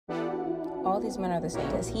all these men are the same.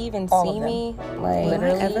 Does he even All see of them. me? Like,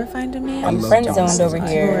 Literally. Ever find a man? I'm friend zoned over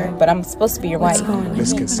here, but I'm supposed to be your wife.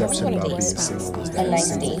 Misconception about being single is A that nice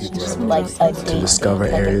single date, people are like alone. a To date, discover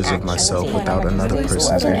like an areas of actual myself date. without another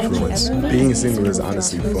person's influence. Being single is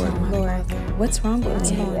honestly fun. Lord, what's wrong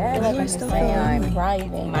with me? I feel like I'm just saying I'm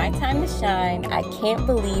thriving. My time to shine. I can't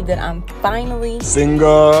believe that I'm finally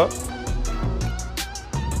Single.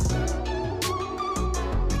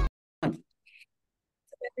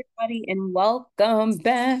 everybody and welcome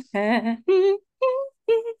back. Really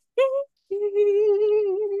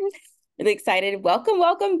excited.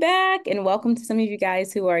 Welcome back, and welcome to some of you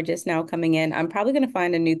guys who are just now coming in. I'm probably going to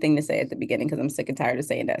find a new thing to say at the beginning because I'm sick and tired of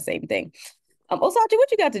saying that same thing. Osachi,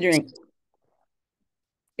 what you got to drink?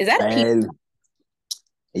 Is that a pizza?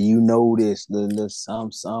 You know this, the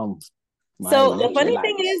some. So the funny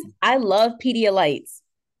thing is, I love Pedialytes.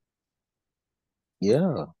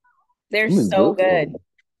 Yeah, They're so good.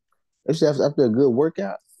 Especially after a good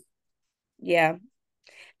workout. Yeah.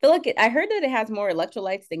 I feel like I heard that it has more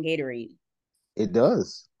electrolytes than Gatorade. It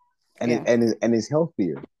does, and Yeah. it's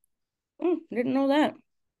healthier. Didn't know that.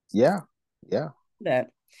 Yeah. That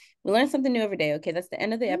we learn something new every day. Okay, that's the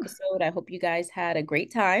end of the episode. I hope you guys had a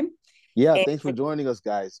great time. Yeah, And thanks for joining us,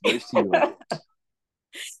 guys. Grace to you.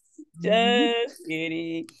 just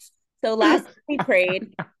kidding. So last time we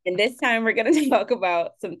prayed, and this time we're gonna talk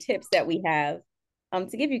about some tips that we have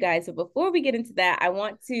to give you guys. So before we get into that, I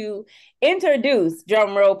want to introduce,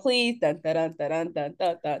 drum roll please, dun, dun, dun, dun, dun,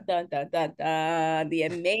 dun, dun, dun, dun, dun, dun, the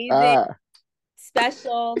amazing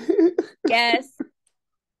special guest,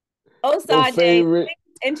 Osaje. Favorite.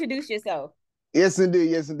 Introduce yourself. Yes,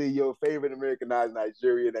 indeed. Your favorite Americanized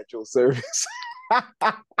Nigerian at your service.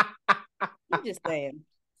 I'm just saying.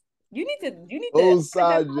 You need to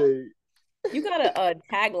Osaje. You gotta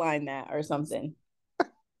tagline that or something.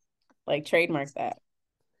 Like trademark that.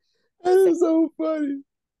 That is so funny.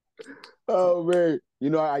 Oh man.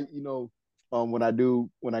 When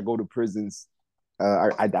I go to prisons,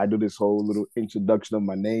 I do this whole little introduction of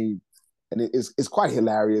my name. And it's quite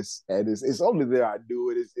hilarious. And it's only there I do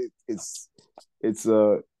it.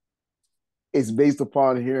 It's based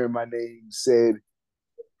upon hearing my name said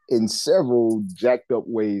in several jacked up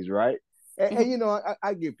ways, right? And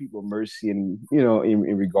I give people mercy and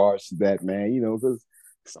in regards to that, man, because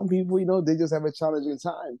some people, they just have a challenging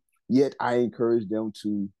time. Yet I encourage them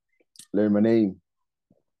to learn my name.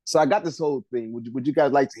 So I got this whole thing. Would you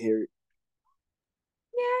guys like to hear it?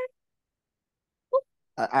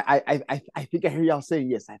 Yeah. I think I hear y'all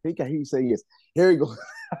saying yes. I think I hear you saying yes. Here we go.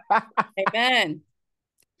 Amen.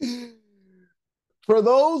 For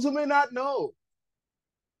those who may not know,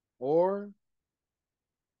 wait,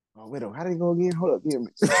 how did it go again? Hold up, give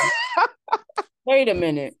me. Wait a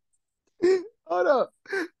minute. Hold up.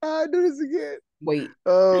 I do this again. Wait.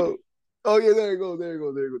 Oh yeah, there it goes.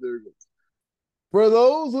 For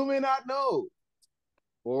those who may not know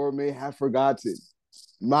or may have forgotten,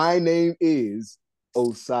 my name is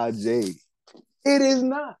Osaje. It is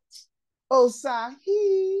not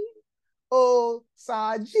Osahi, Osaji,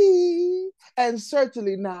 and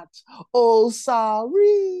certainly not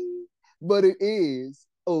Osari, but it is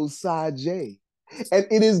Osaje. And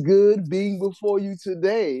it is good being before you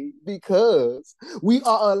today because we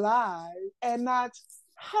are alive and not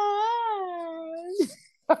high.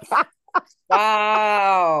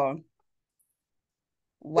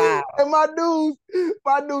 Wow. And my dude,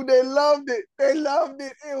 they loved it.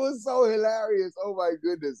 It was so hilarious. Oh my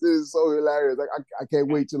goodness, it is so hilarious. Like I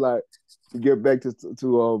can't wait to get back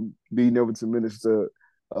to being able to minister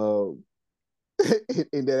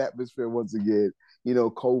in that atmosphere once again.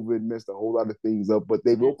 COVID messed a whole lot of things up, but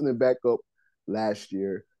they've opened it back up last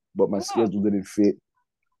year, but my schedule didn't fit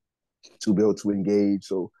to be able to engage.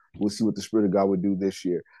 So we'll see what the Spirit of God would do this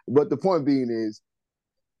year. But the point being is,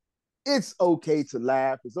 it's okay to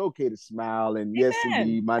laugh. It's okay to smile. And yes,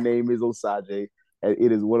 indeed, my name is Osaje, and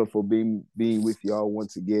it is wonderful being with y'all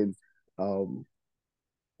once again.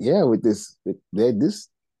 With this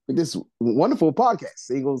wonderful podcast,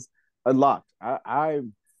 Singles Unlocked.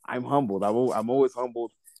 I'm humbled. I'm always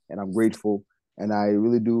humbled, and I'm grateful. And I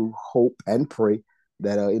really do hope and pray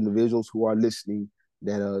that individuals who are listening,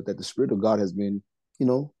 that the Spirit of God has been,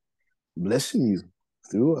 blessing you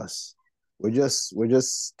through us. We're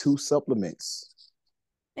just two supplements.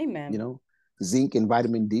 Amen. Zinc and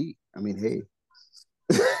vitamin D. I mean, hey.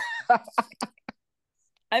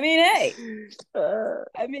 Hey.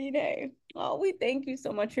 Oh, we thank you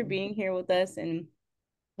so much for being here with us. And,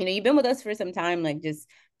 you've been with us for some time, like just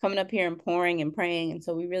coming up here and pouring and praying. And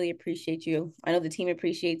so we really appreciate you. I know the team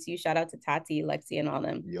appreciates you. Shout out to Tati, Lexi, and all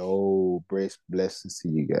them. Yo, blessings to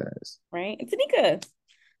you guys. Right? And Tanika.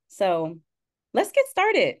 So let's get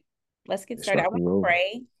started. Let's get Let's started. I rock want and to roll.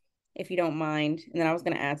 pray, if you don't mind. And then I was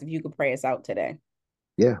going to ask if you could pray us out today.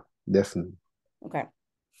 Yeah, definitely. Okay.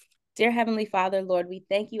 Dear Heavenly Father, Lord, we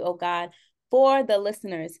thank you, oh God, for the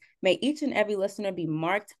listeners. May each and every listener be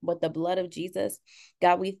marked with the blood of Jesus.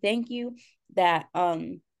 God, we thank you that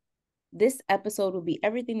this episode will be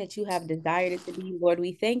everything that you have desired it to be. Lord,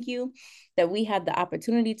 we thank you that we have the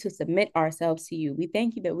opportunity to submit ourselves to you. We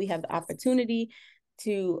thank you that we have the opportunity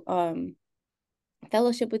to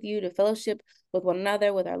fellowship with you, to fellowship with one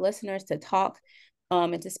another, with our listeners, to talk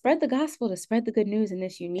and to spread the gospel, to spread the good news in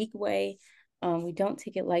this unique way. We don't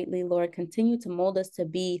take it lightly, Lord. Continue to mold us to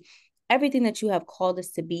be everything that you have called us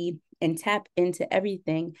to be, and tap into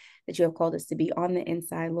everything that you have called us to be on the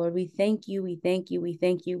inside, Lord. We thank you. We thank you. We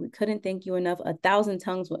thank you. We couldn't thank you enough. 1,000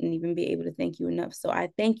 tongues wouldn't even be able to thank you enough. So I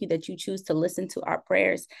thank you that you choose to listen to our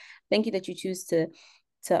prayers. Thank you that you choose to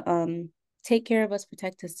take care of us,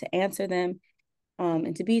 protect us, to answer them,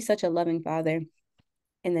 and to be such a loving Father.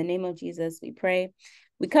 In the name of Jesus, we pray.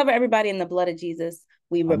 We cover everybody in the blood of Jesus.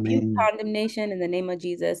 We rebuke condemnation in the name of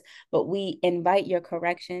Jesus, but we invite your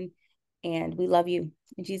correction, and we love you.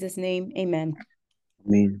 In Jesus' name, amen.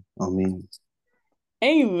 Amen. Amen.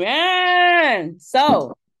 Amen.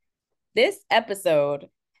 So this episode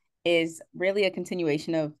is really a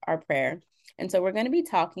continuation of our prayer. And so we're going to be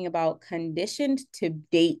talking about conditioned to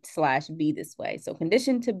date / be this way. So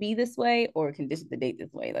conditioned to be this way, or conditioned to date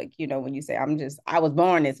this way. Like, you know, when you say, I was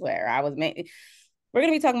born this way, or I was made. We're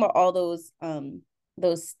going to be talking about all those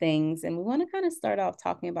things. And we want to kind of start off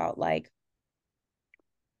talking about, like,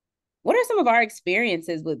 what are some of our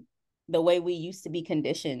experiences with the way we used to be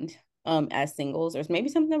conditioned as singles, or maybe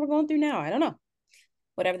something that we're going through now. I don't know.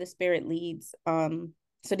 Whatever the spirit leads.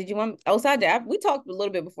 So did you want, outside that, we talked a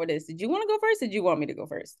little bit before this. Did you want to go first? Did you want me to go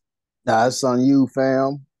first? Nah, it's on you,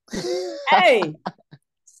 fam. Hey.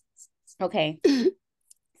 Okay.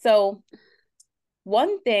 So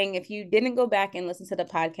one thing, if you didn't go back and listen to the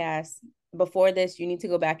podcast before this, you need to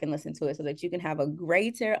go back and listen to it so that you can have a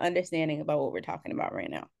greater understanding about what we're talking about right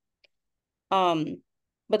now.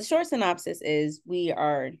 But the short synopsis is we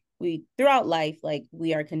throughout life, like,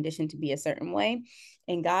 we are conditioned to be a certain way,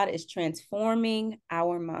 and God is transforming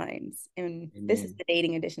our minds. And Amen. This is the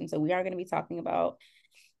dating edition. So we are going to be talking about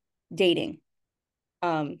dating.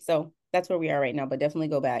 So that's where we are right now, but definitely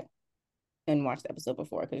go back and watch the episode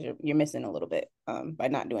before, because you're missing a little bit by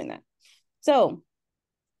not doing that. So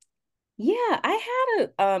yeah, I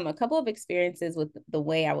had a couple of experiences with the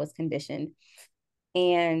way I was conditioned.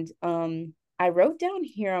 And I wrote down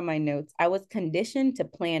here on my notes, I was conditioned to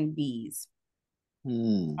plan Bs.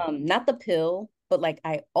 Not the pill, but like,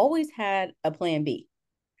 I always had a plan B.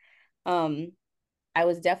 I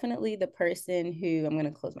was definitely the person who, I'm going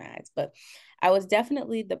to close my eyes, but I was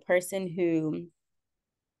definitely the person who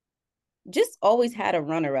just always had a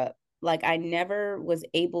runner-up. Like, I never was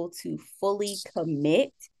able to fully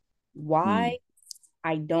commit. Why?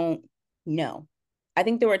 I don't know. I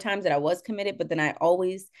think there were times that I was committed, but then I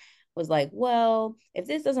always was like, well, if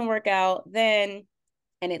this doesn't work out, then,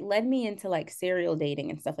 and it led me into like serial dating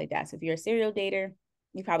and stuff like that. So if you're a serial dater,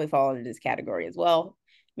 you probably fall into this category as well,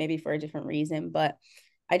 maybe for a different reason. But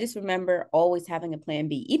I just remember always having a plan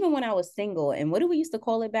B, even when I was single. And what do we used to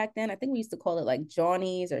call it back then? I think we used to call it like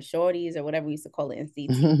Johnnies or Shorties or whatever we used to call it in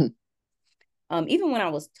CT. Even when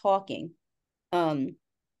I was talking,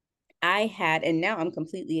 I had, and now I'm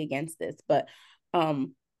completely against this, but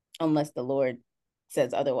unless the Lord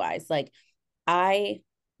says otherwise, like, I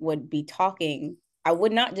would be talking, I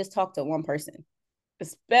would not just talk to one person,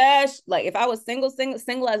 especially like if I was single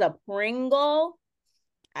as a Pringle,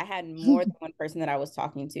 I had more than one person that I was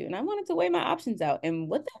talking to, and I wanted to weigh my options out. And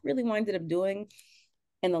what that really ended up doing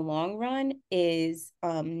in the long run is,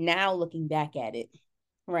 now looking back at it,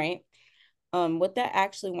 right? What that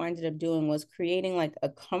actually ended up doing was creating like a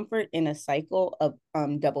comfort in a cycle of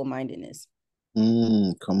double-mindedness.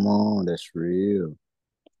 Come on, that's real.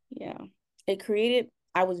 Yeah. It created,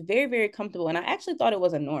 I was very, very comfortable, and I actually thought it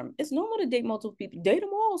was a norm. It's normal to date multiple people. Date them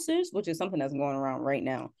all, sis, which is something that's going around right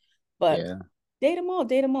now. But yeah, date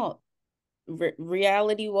them all.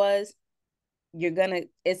 Reality was,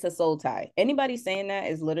 it's a soul tie. Anybody saying that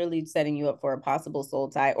is literally setting you up for a possible soul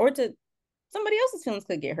tie, or to somebody else's feelings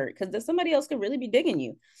could get hurt, because somebody else could really be digging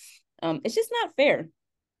you. It's just not fair.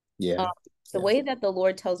 Yeah. The way that the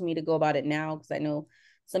Lord tells me to go about it now, because I know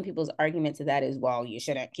some people's argument to that is, well, you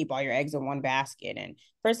shouldn't keep all your eggs in one basket. And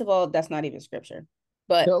first of all, that's not even scripture.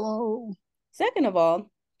 But second of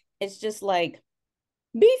all, it's just like,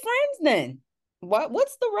 be friends then.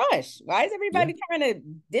 What's the rush? Why is everybody trying to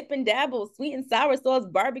dip and dabble sweet and sour sauce,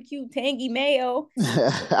 barbecue, tangy mayo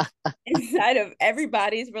inside of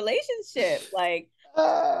everybody's relationship? Like,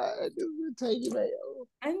 tangy mayo.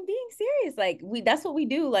 I'm being serious. Like, that's what we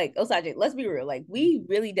do. Like, Osage, let's be real. Like, we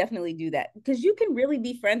really definitely do that because you can really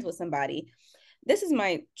be friends with somebody. This is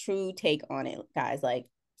my true take on it, guys. Like,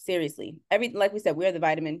 seriously, like we said, we're the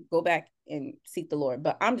vitamin. Go back and seek the Lord.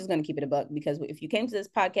 But I'm just gonna keep it a buck because if you came to this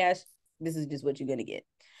podcast, this is just what you're gonna get.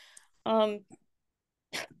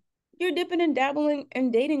 You're dipping and dabbling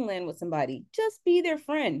in dating land with somebody. Just be their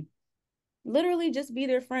friend. Literally, just be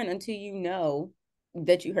their friend until you know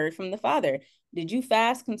that you heard from the Father. Did you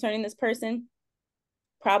fast concerning this person?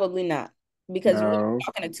 Probably not, because you're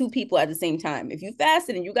talking to two people at the same time. If you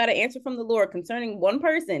fasted and you got an answer from the Lord concerning one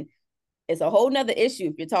person, it's a whole nother issue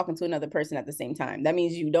if you're talking to another person at the same time. That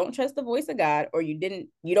means you don't trust the voice of God, or you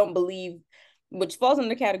don't believe, which falls in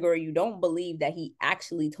the category you don't believe that he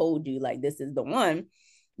actually told you like this is the one,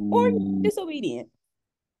 or you're disobedient.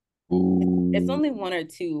 It's only one or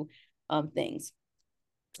two things.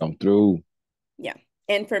 I'm through. Yeah.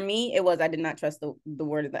 And for me, it was I did not trust the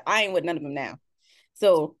word of I ain't with none of them now.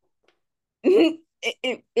 So it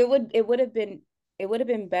would have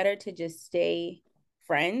been better to just stay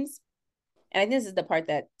friends. And I think this is the part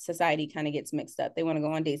that society kind of gets mixed up. They want to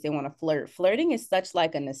go on dates, they want to flirt. Flirting is such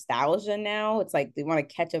like a nostalgia now. It's like they want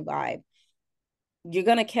to catch a vibe. You're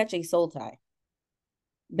gonna catch a soul tie.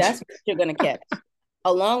 That's what you're gonna catch.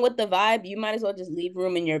 Along with the vibe, you might as well just leave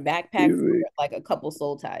room in your backpack for like a couple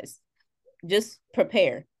soul ties. Just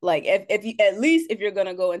prepare. Like if you, at least if you're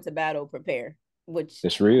gonna go into battle, prepare. Which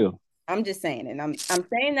it's real. I'm just saying, and I'm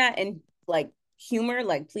saying that in like humor.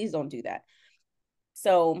 Like, please don't do that.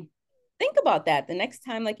 So think about that the next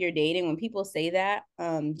time like you're dating. When people say that,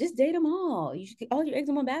 just date them all. You should get all your eggs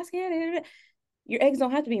in one basket. Your eggs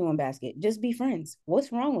don't have to be in one basket. Just be friends.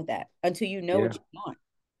 What's wrong with that? Until you know what you want.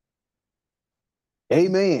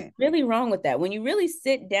 Amen. Really wrong with that. When you really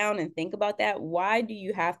sit down and think about that, why do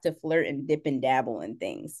you have to flirt and dip and dabble in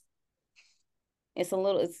things?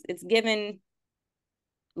 It's given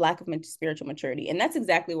lack of spiritual maturity. And that's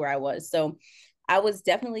exactly where I was. So I was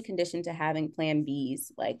definitely conditioned to having plan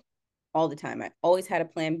Bs like all the time. I always had a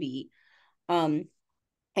plan B. And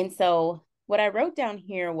so what I wrote down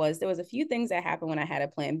here was there was a few things that happened when I had a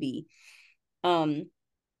plan B. The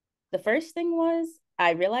first thing was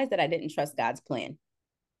I realized that I didn't trust God's plan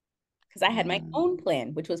because I had my own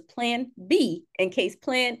plan, which was plan B in case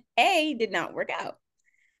plan A did not work out.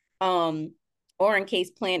 Or in case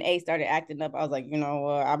plan A started acting up, I was like,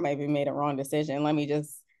 I maybe made a wrong decision. Let me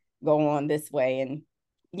just go on this way. And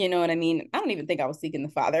you know what I mean? I don't even think I was seeking the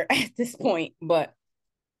Father at this point, but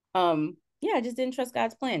yeah, I just didn't trust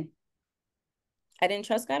God's plan. I didn't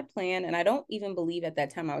trust God's plan. And I don't even believe at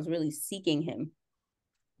that time I was really seeking him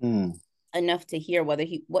enough to hear what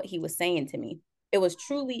he was saying to me. It was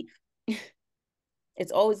truly,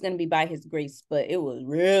 it's always going to be by his grace, but it was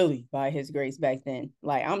really by his grace back then.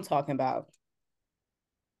 Like, I'm talking about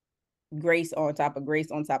grace on top of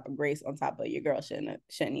grace on top of grace on top of your girl shouldn't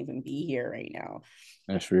even be here right now.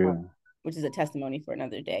 That's real. Which is a testimony for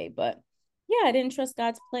another day. But yeah, I didn't trust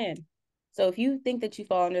God's plan. So if you think that you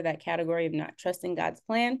fall under that category of not trusting God's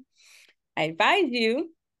plan, I advise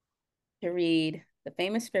you to read the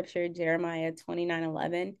famous scripture, Jeremiah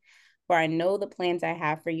 29:11. For I know the plans I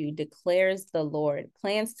have for you, declares the Lord.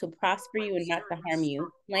 Plans to prosper you and not to harm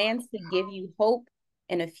you. Plans to give you hope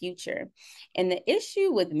and a future. And the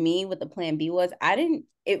issue with me with the plan B was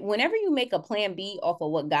whenever you make a plan B off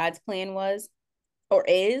of what God's plan was or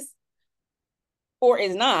is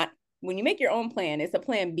not, when you make your own plan, it's a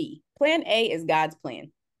plan B. Plan A is God's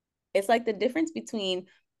plan. It's like the difference between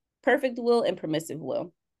perfect will and permissive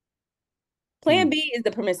will. Plan B is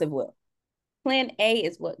the permissive will. Plan A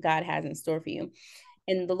is what God has in store for you.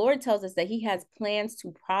 And the Lord tells us that he has plans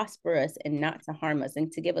to prosper us and not to harm us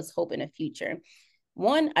and to give us hope in a future.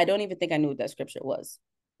 One, I don't even think I knew what that scripture was,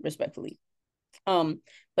 respectfully.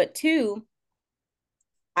 But two,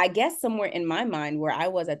 I guess somewhere in my mind where I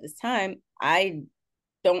was at this time, I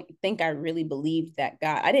don't think I really believed that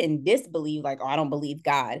God, I didn't disbelieve like, I don't believe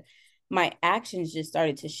God. My actions just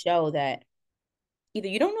started to show that either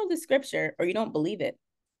you don't know the scripture or you don't believe it.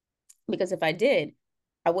 Because if I did,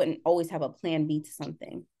 I wouldn't always have a plan B to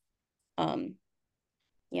something.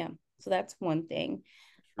 Yeah, so that's one thing.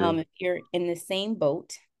 If you're in the same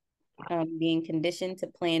boat, being conditioned to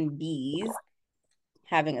plan Bs,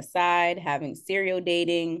 having a side, having serial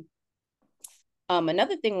dating.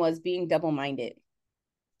 Another thing was being double-minded.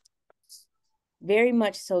 Very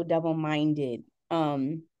much so double-minded,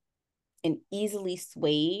 and easily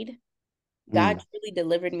swayed God truly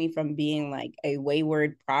delivered me from being like a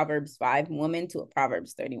wayward Proverbs 5 woman to a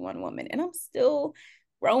Proverbs 31 woman. And I'm still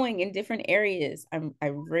growing in different areas. I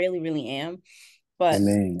really, really am. But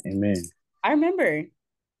Amen. I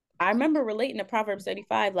remember relating to Proverbs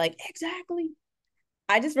 35, like, exactly.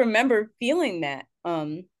 I just remember feeling that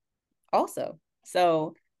also.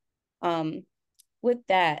 So with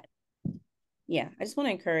that, yeah, I just want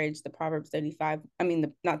to encourage the Proverbs 35. I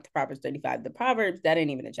mean, not the Proverbs 35, the Proverbs, that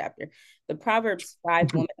ain't even a chapter. The Proverbs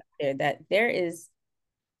 5 woman out there, that there is,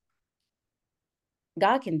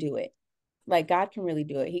 God can do it. Like, God can really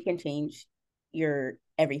do it. He can change your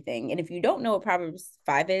everything. And if you don't know what Proverbs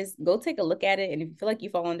 5 is, go take a look at it. And if you feel like you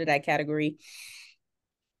fall under that category,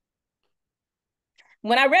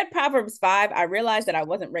 when I read Proverbs 5, I realized that I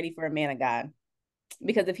wasn't ready for a man of God.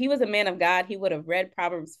 Because if he was a man of God, he would have read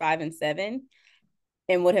Proverbs 5 and 7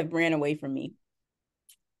 and would have ran away from me.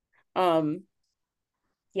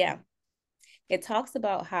 Yeah. It talks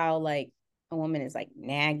about how like a woman is like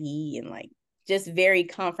naggy and like just very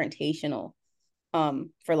confrontational,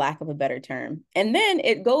 for lack of a better term. And then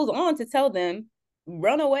it goes on to tell them,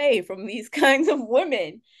 run away from these kinds of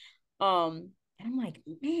women. And I'm like,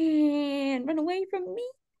 man, run away from me.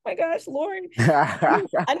 Oh my gosh, Lord,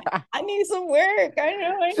 I need some work. I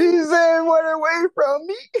know. She said, "Run away from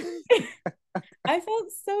me." I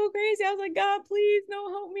felt so crazy. I was like, God, please, no,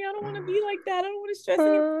 help me. I don't want to be like that. I don't want to stress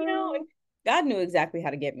anything out. And God knew exactly how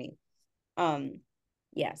to get me.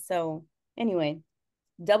 Yeah. So anyway,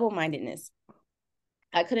 double-mindedness.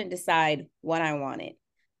 I couldn't decide what I wanted.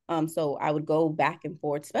 So I would go back and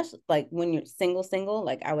forth, especially like when you're single,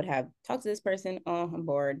 like I would have talk to this person, oh, I'm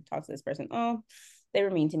bored, talk to this person, oh, they were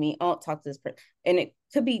mean to me, oh, talk to this person. And it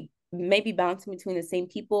could be maybe bouncing between the same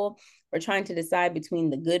people, or trying to decide between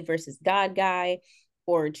the good versus God guy,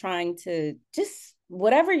 or trying to just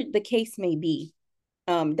whatever the case may be.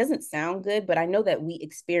 It doesn't sound good, but I know that we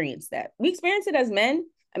experience that. We experience it as men.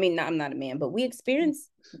 I mean, I'm not a man, but they experience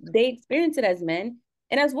it as men.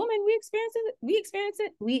 And as women, we experience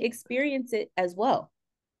it as well.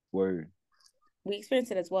 Word. We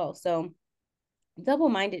experience it as well. So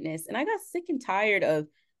double-mindedness. And I got sick and tired of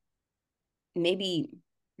maybe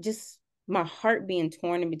just my heart being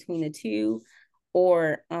torn in between the two,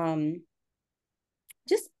 or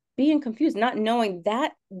just being confused, not knowing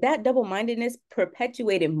that double-mindedness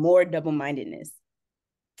perpetuated more double-mindedness.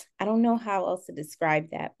 I don't know how else to describe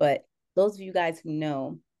that, but those of you guys who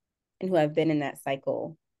know and who have been in that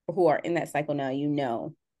cycle, or who are in that cycle now, you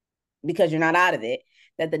know, because you're not out of it,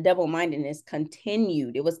 that the double-mindedness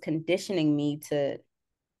continued. It was conditioning me to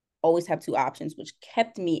always have two options, which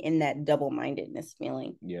kept me in that double-mindedness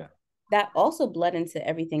feeling. Yeah. That also bled into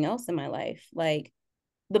everything else in my life. Like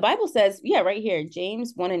the Bible says, yeah, right here,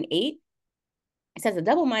 James 1:8, it says a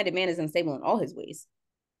double-minded man is unstable in all his ways.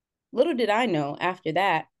 Little did I know after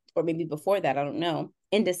that, or maybe before that, I don't know,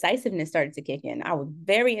 indecisiveness started to kick in. I was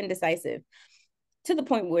very indecisive, to the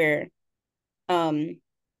point where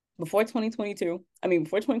before 2023,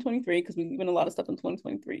 because we leaving a lot of stuff in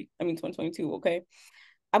 2022, okay?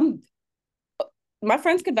 My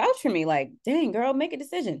friends could vouch for me, like, dang, girl, make a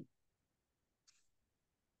decision.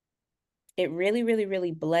 It really, really,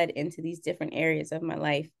 really bled into these different areas of my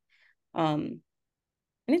life. And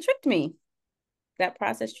it tricked me. That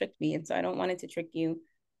process tricked me. And so I don't want it to trick you.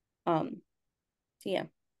 So yeah.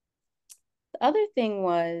 The other thing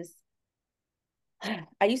was,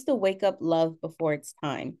 I used to wake up love before it's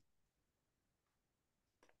time.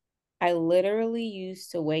 I literally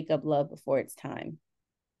used to wake up love before it's time.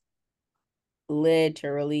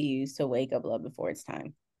 Literally used to wake up love before it's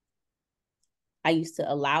time. I used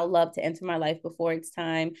to allow love to enter my life before it's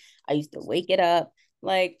time. I used to wake it up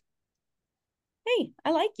like, hey,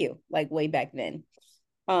 I like you, like way back then.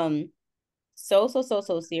 So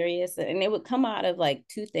serious. And it would come out of like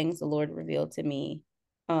two things the Lord revealed to me.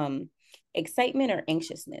 Excitement or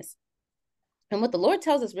anxiousness. And what the Lord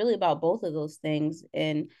tells us really about both of those things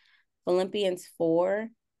in Philippians 4,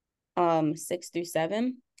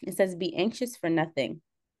 6-7, it says, be anxious for nothing,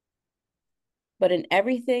 but in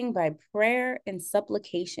everything by prayer and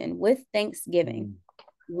supplication with thanksgiving,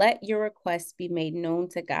 let your requests be made known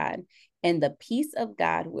to God, and the peace of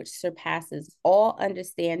God, which surpasses all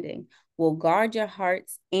understanding, will guard your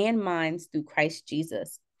hearts and minds through Christ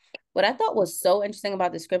Jesus. What I thought was so interesting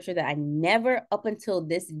about the scripture that I never up until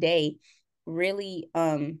this day really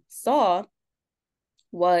saw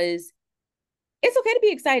was, it's okay to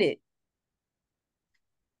be excited.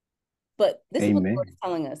 But this is what the Lord is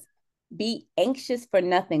telling us. Be anxious for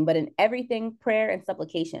nothing, but in everything, prayer and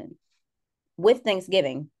supplication with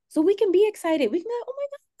thanksgiving. So we can be excited. We can go, oh my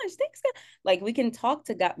gosh, thanks God. Like we can talk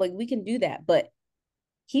to God, like we can do that. But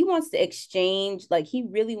he wants to exchange, like he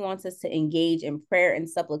really wants us to engage in prayer and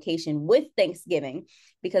supplication with thanksgiving,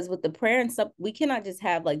 because with the prayer and we cannot just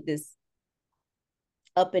have like this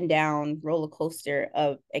up and down roller coaster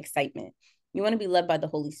of excitement. You want to be led by the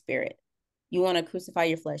Holy Spirit. You want to crucify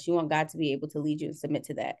your flesh. You want God to be able to lead you and submit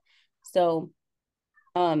to that. So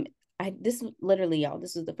this literally, y'all,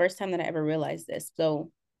 this was the first time that I ever realized this.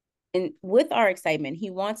 So with our excitement, he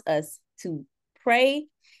wants us to pray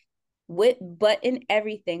but in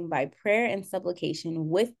everything by prayer and supplication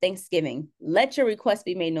with thanksgiving. Let your request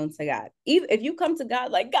be made known to God. Even if you come to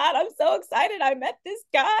God like, God, I'm so excited, I met this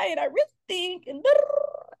guy and I really think, and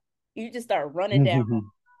you just start running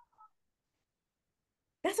down.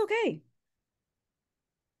 That's okay.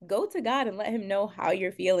 Go to God and let him know how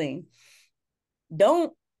you're feeling.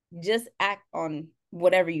 Don't just act on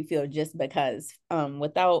whatever you feel just because,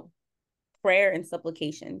 without prayer and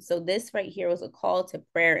supplication. So this right here was a call to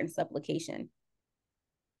prayer and supplication,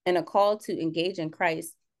 and a call to engage in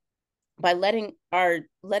Christ by letting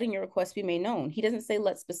your requests be made known. He doesn't say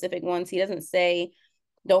let specific ones. He doesn't say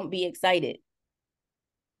don't be excited.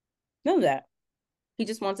 None of that. He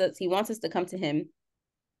just wants us to come to him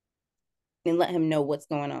and let him know what's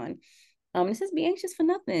going on. It says be anxious for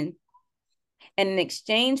nothing. And in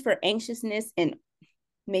exchange for anxiousness and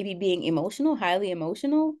maybe being emotional, highly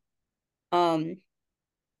emotional,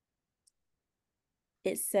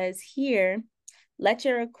 it says here, let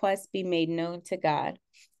your requests be made known to God,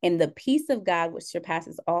 and the peace of God, which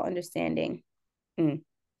surpasses all understanding,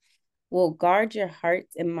 will guard your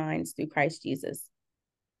hearts and minds through Christ Jesus.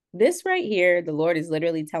 This right here, the Lord is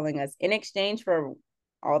literally telling us, in exchange for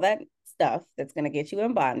all that stuff that's going to get you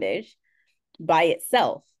in bondage by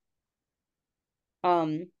itself,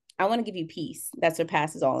 I want to give you peace that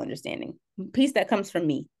surpasses all understanding. Peace that comes from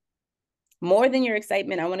me. More than your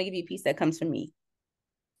excitement, I want to give you peace that comes from me.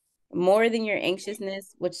 More than your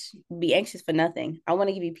anxiousness, which be anxious for nothing. I want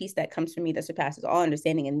to give you peace that comes from me that surpasses all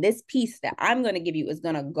understanding. And this peace that I'm going to give you is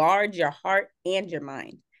going to guard your heart and your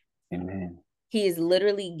mind. Amen. He is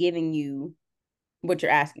literally giving you what you're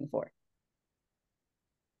asking for.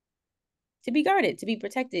 To be guarded, to be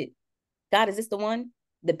protected. God, is this the one?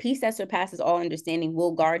 The peace that surpasses all understanding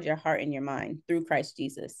will guard your heart and your mind through Christ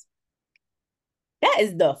Jesus. That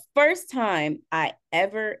is the first time I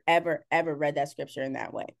ever read that scripture in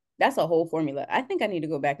that way. That's a whole formula. I think I need to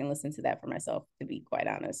go back and listen to that for myself, to be quite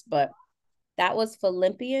honest. But that was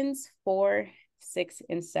Philippians 4, 6,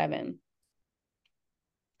 and 7.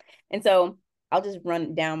 And so I'll just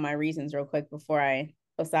run down my reasons real quick before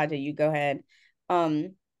Osaja, you go ahead.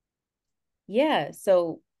 Yeah,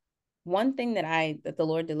 so one thing that the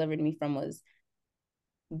Lord delivered me from was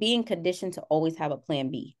being conditioned to always have a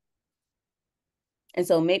plan B. And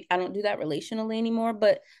so maybe I don't do that relationally anymore,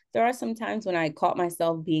 but there are some times when I caught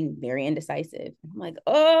myself being very indecisive. I'm like,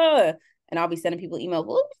 oh, and I'll be sending people emails.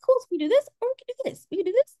 Well, it'd be cool if we do this, or we can do this. We can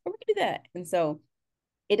do this, or we can do that. And so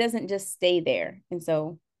it doesn't just stay there. And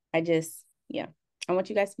so I want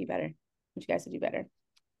you guys to be better. I want you guys to do better.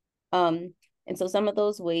 And so some of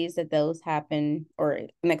those ways that those happen, or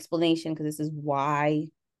an explanation, because this is why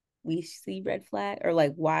we see red flag, or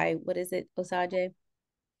like why, what is it, Osaje?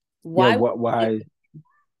 Why? Yeah, why?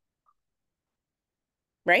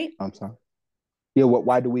 Right? I'm sorry. Yeah,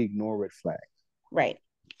 why do we ignore red flags? Right.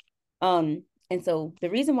 And so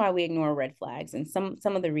the reason why we ignore red flags, and some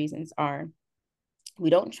of the reasons are,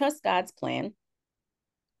 we don't trust God's plan.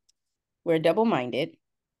 We're double-minded.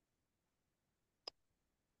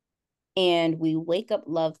 And we wake up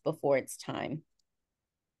love before it's time.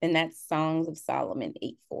 And that's Songs of Solomon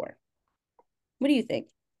 8:4. What do you think?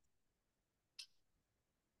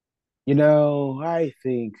 I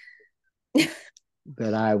think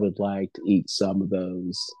that I would like to eat some of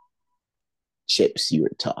those chips you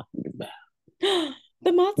were talking about.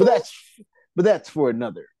 The matzo? But that's for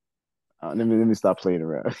another. Let me stop playing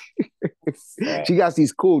around. She got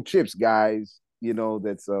these cool chips, guys.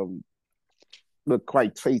 That's look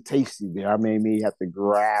quite tasty there. I may have to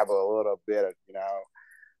grab a little bit,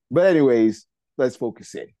 But anyways, let's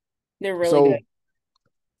focus in. They're really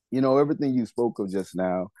good. Everything you spoke of just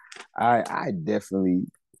now, I definitely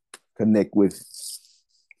connect with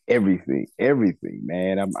everything,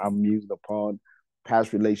 man. I'm using upon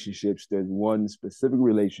past relationships. There's one specific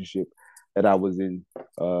relationship that I was in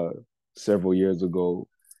several years ago.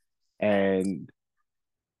 And,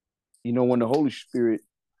 when the Holy Spirit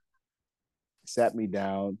sat me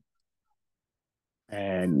down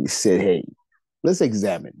and said, hey, let's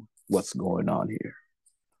examine what's going on here.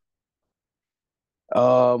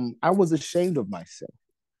 I was ashamed of myself.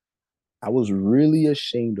 I was really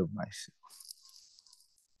ashamed of myself.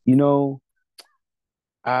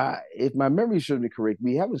 If my memory serves me correct,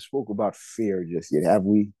 we haven't spoke about fear just yet, have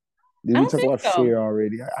we? Did I we don't talk think about so. fear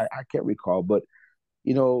already? I can't recall, but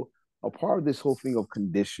you know, a part of this whole thing of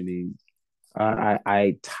conditioning,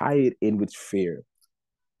 I tie it in with fear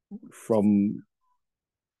from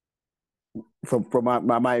from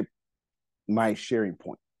my sharing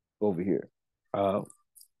point over here. Uh,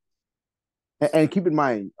 and keep in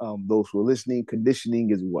mind, those who are listening,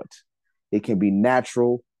 conditioning is what it can be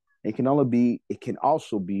natural. It can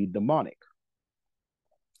also be demonic.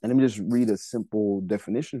 And let me just read a simple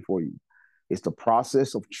definition for you. It's the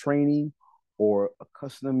process of training or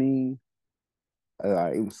accustoming.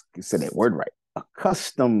 It said that word right.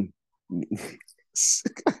 Accustom,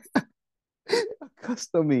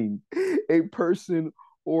 accustoming a person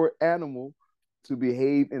or animal to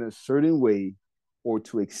behave in a certain way or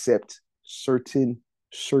to accept certain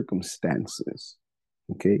circumstances.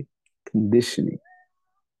 Okay, conditioning.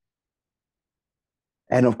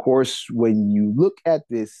 And of course, when you look at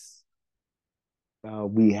this,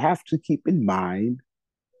 we have to keep in mind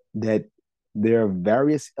that there are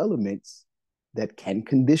various elements that can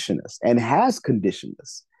condition us and has conditioned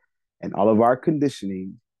us. And all of our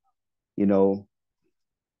conditioning, you know,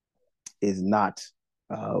 is not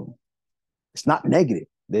uh, it's not negative.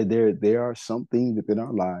 There are some things within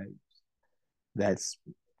our lives that's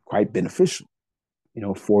quite beneficial. You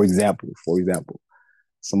know, for example,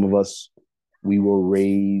 some of us we were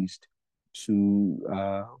raised to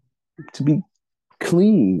be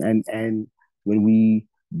clean, and when we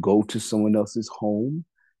go to someone else's home,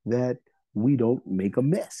 that we don't make a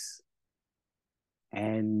mess.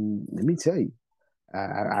 And let me tell you,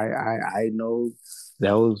 I know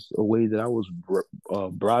that was a way that I was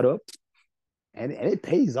brought up, and it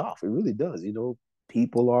pays off. It really does. You know,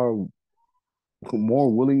 people are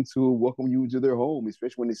more willing to welcome you into their home,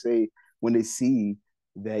 especially when they see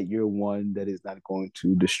that you're one that is not going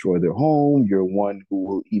to destroy their home. You're one who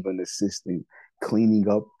will even assist in cleaning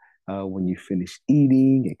up when you finish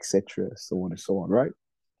eating, etc., so on and so on. Right.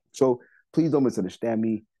 So please don't misunderstand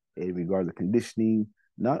me in regards to conditioning.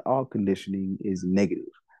 Not all conditioning is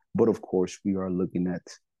negative, but of course we are looking at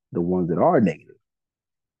the ones that are negative.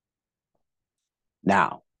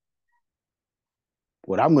 Now,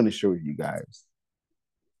 what I'm going to show you guys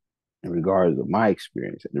in regards to my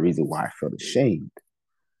experience and the reason why I felt ashamed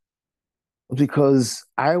was because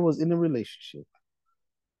I was in a relationship,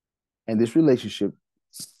 and this relationship,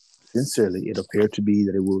 sincerely, it appeared to be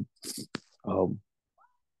that it would um,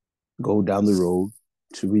 go down the road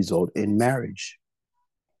to result in marriage.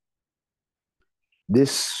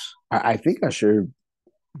 This, I think I shared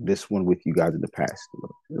this one with you guys in the past.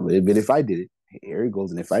 But if I did it, here it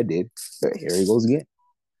goes. And if I did, here it goes again.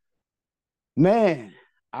 Man,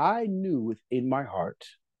 I knew within my heart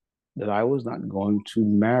that I was not going to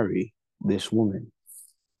marry this woman.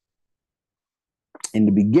 In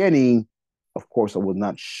the beginning, of course, I was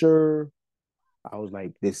not sure. I was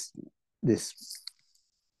like, this,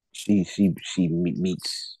 she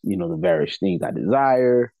meets, you know, the various things I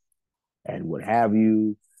desire and what have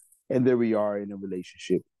you. And there we are in a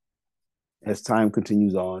relationship. As time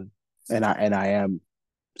continues on, and I am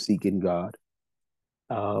seeking God,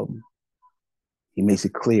 um, He makes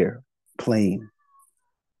it clear, plain,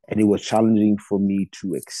 and it was challenging for me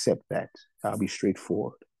to accept that. I'll be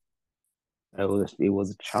straightforward. It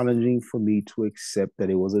was challenging for me to accept that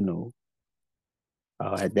it was a no.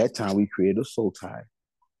 At that time, we created a soul tie,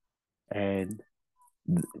 and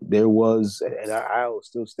there was, and I will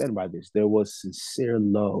still stand by this. There was sincere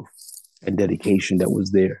love and dedication that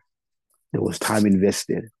was there. There was time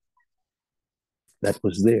invested that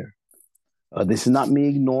was there. This is not me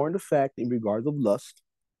ignoring the fact in regards of lust.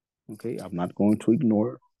 Okay, I'm not going to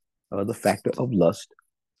ignore the factor of lust,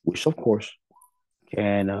 which of course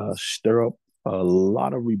can stir up a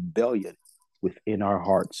lot of rebellion within our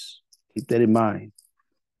hearts. Keep that in mind,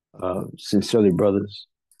 sincerely, brothers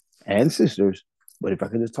and sisters. But if I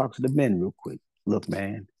can just talk to the men real quick, look,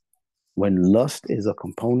 man, when lust is a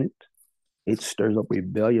component, it stirs up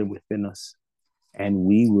rebellion within us, and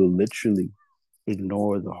we will literally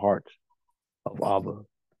ignore the heart of Abba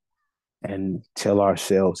and tell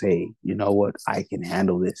ourselves, hey, you know what? I can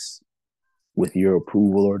handle this with your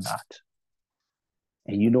approval or not.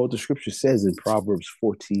 And you know what the scripture says in Proverbs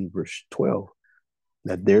 14, verse 12,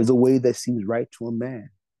 that there's a way that seems right to a man,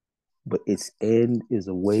 but its end is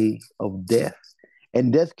a way of death.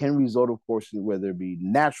 And death can result, of course, whether it be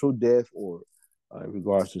natural death or in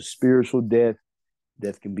regards to spiritual death.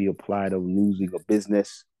 Death can be applied of losing a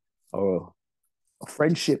business or a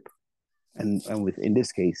friendship. And within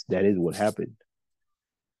this case, that is what happened.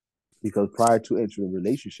 Because prior to entering a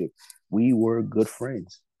relationship, we were good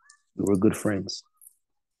friends. We were good friends.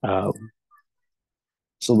 Um,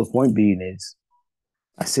 so the point being is,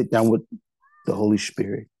 I sit down with the Holy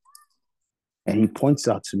Spirit, and He points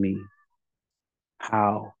out to me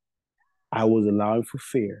how I was allowing for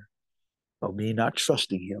fear of me not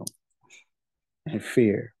trusting Him, and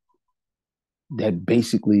fear that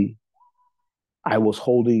basically I was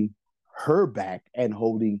holding her back and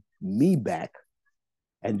holding me back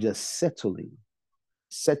and just settling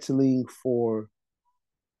for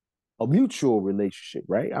a mutual relationship,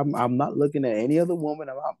 right? I'm not looking at any other woman.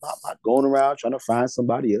 I'm not going around trying to find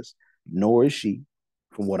somebody else, nor is she,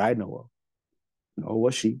 from what I know of, nor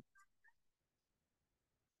was she.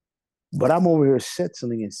 But I'm over here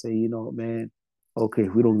settling and say, man, okay,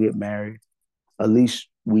 if we don't get married, at least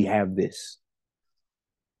we have this.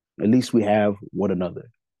 At least we have one another.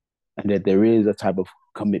 And that there is a type of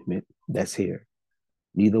commitment that's here.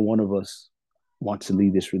 Neither one of us wants to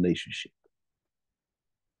leave this relationship.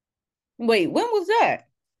 Wait, when was that?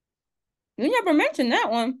 You never mentioned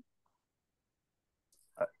that one.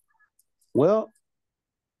 Well,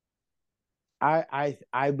 I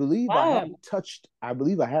believe I have Wow. touched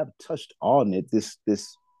on it, this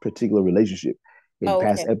particular relationship in Oh,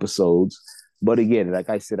 past okay. episodes. But again, like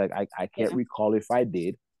I said, I can't Yeah. recall if I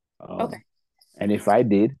did. Okay. And if I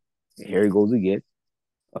did, here it goes again.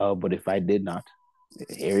 But if I did not,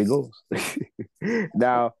 here it goes.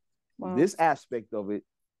 Now, Wow. this aspect of it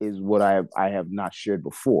is what I have not shared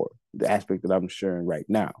before. The aspect that I'm sharing right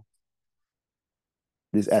now.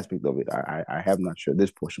 This aspect of it, I have not shared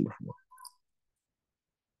this portion before.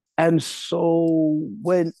 And so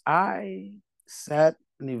when I sat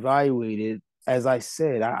and evaluated, as I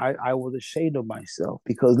said, I was ashamed of myself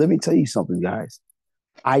because let me tell you something, guys.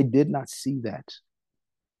 I did not see that.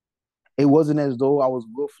 It wasn't as though I was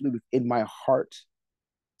willfully within my heart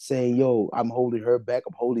saying, yo, I'm holding her back,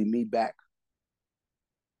 I'm holding me back.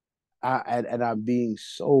 And I'm being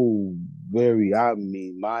so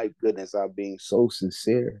my goodness, I'm being so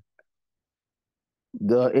sincere.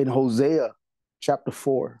 In Hosea chapter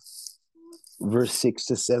 4, verse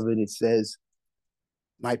 6-7, it says,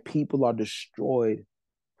 my people are destroyed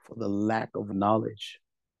for the lack of knowledge.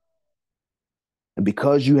 And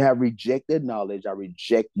because you have rejected knowledge, I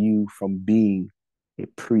reject you from being a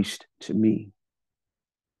priest to me.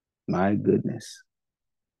 My goodness.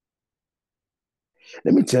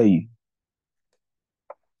 Let me tell you,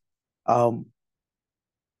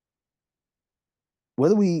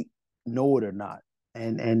 whether we know it or not,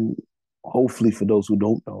 and hopefully for those who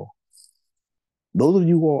don't know, those of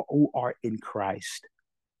you who are in Christ,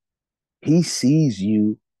 He sees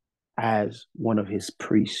you as one of His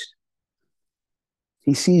priests.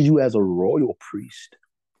 He sees you as a royal priest.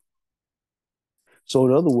 So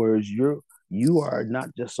in other words, you are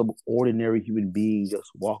not just some ordinary human being just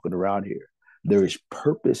walking around here. There is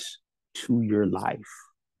purpose to your life.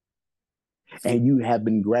 And you have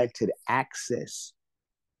been granted access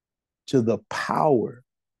to the power,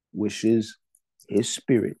 which is His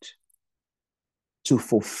Spirit, to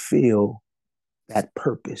fulfill that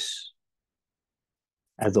purpose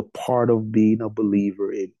as a part of being a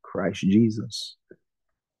believer in Christ Jesus.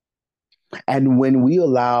 And when we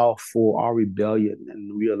allow for our rebellion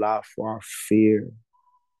and we allow for our fear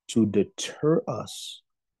to deter us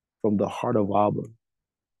from the heart of Abba,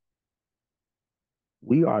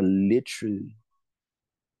 we are literally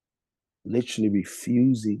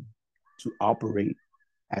refusing to operate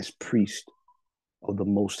as priest of the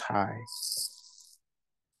Most High.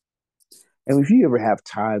 And if you ever have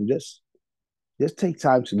time, just take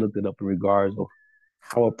time to look it up in regards of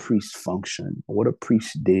how a priest functioned, what a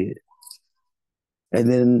priest did, and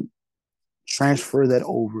then transfer that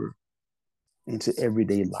over into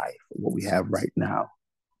everyday life, what we have right now.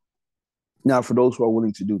 Now, for those who are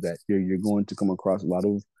willing to do that, you're going to come across a lot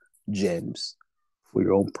of gems for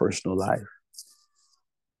your own personal life.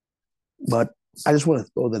 But I just want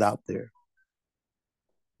to throw that out there.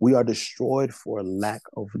 We are destroyed for a lack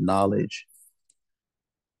of knowledge.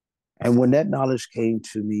 And when that knowledge came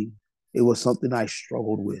to me, it was something I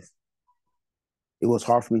struggled with. It was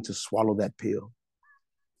hard for me to swallow that pill.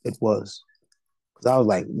 It was. Because I was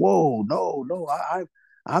like, whoa, no,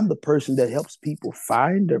 I'm the person that helps people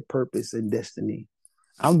find their purpose and destiny.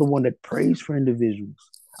 I'm the one that prays for individuals.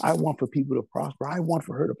 I want for people to prosper. I want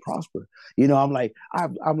for her to prosper. I'm like,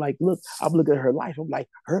 look, I'm looking at her life. I'm like,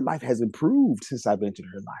 her life has improved since I've entered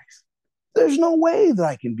her life. There's no way that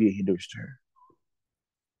I can be a hindrance to her.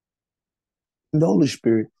 And the Holy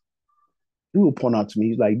Spirit, He will point out to me,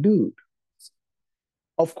 He's like, dude,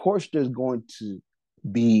 of course there's going to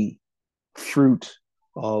be fruit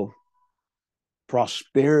of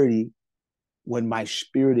prosperity when my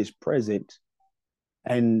spirit is present.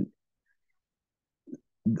 And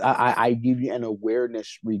I give you an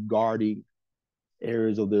awareness regarding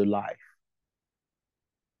areas of their life,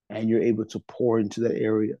 and you're able to pour into that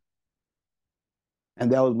area.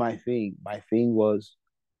 And that was my thing. My thing was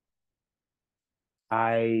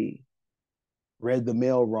I read the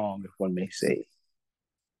mail wrong, if one may say.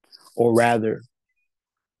 Or rather,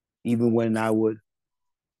 even when I would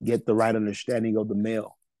get the right understanding of the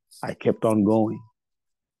mail, I kept on going.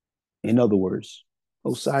 In other words,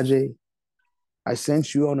 Osage, I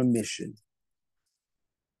sent you on a mission,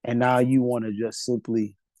 and now you want to just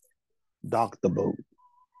simply dock the boat.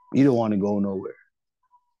 You don't want to go nowhere.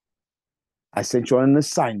 I sent you on an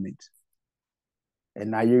assignment,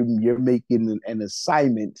 and now you're making an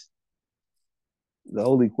assignment the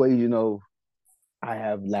whole equation of I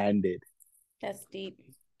have landed. That's deep.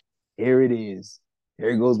 Here it is.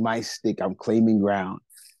 Here goes my stick. I'm claiming ground.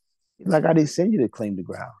 Like I didn't send you to claim the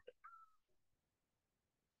ground.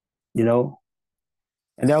 You know?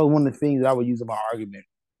 And that was one of the things that I would use in my argument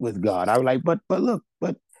with God. I was like, but look,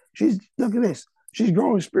 but look at this. She's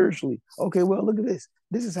growing spiritually. Okay, well, look at this.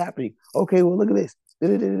 This is happening. Okay, well, look at this.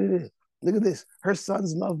 Look at this. Her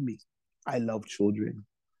sons love me. I love children.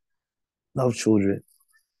 Love children.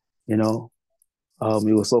 You know?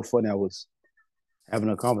 It was so funny. I was having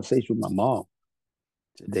a conversation with my mom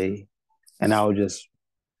today, and I was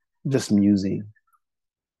just musing,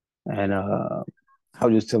 and I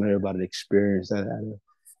was just telling her about an experience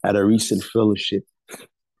at a recent fellowship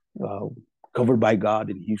uh, covered by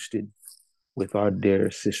God in Houston with our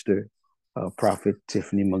dear sister, Prophet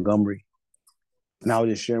Tiffany Montgomery. And I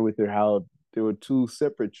was just sharing with her how there were two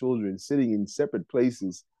separate children sitting in separate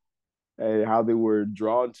places, and how they were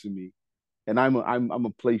drawn to me. And I'm a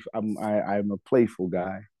playful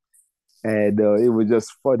guy, and it was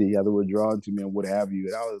just funny how they were drawn to me and what have you.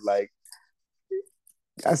 And I was like,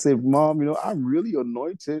 I said, Mom, I'm really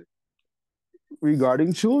anointed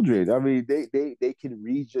regarding children. I mean, they can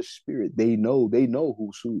read your spirit. They know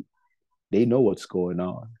who's who. They know what's going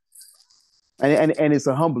on. And it's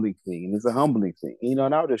a humbling thing. And it's a humbling thing. And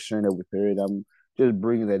I was just sharing that with her. And I'm just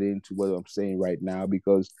bringing that into what I'm saying right now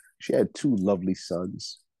because she had two lovely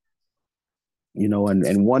sons. And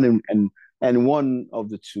one of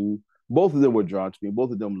the two, both of them were drawn to me.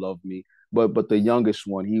 Both of them loved me. But the youngest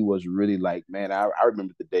one, he was really like, man, I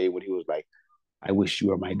remember the day when he was like, I wish you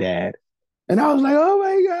were my dad. And I was like, oh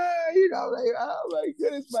my God, like, oh my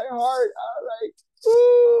goodness, my heart. I was like,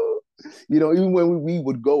 ooh. Even when we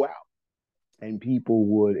would go out and people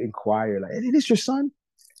would inquire, like, is this your son?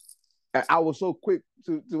 I was so quick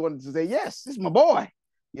to want to say, yes, this is my boy,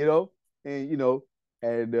 and,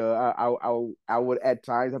 I would at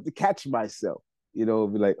times have to catch myself, be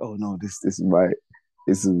like, oh no, this is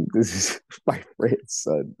my friend's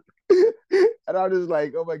son. And I was just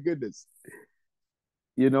like, oh my goodness.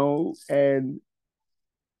 And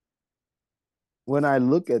when I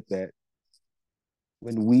look at that,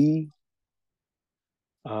 when we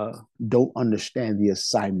don't understand the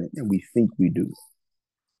assignment and we think we do,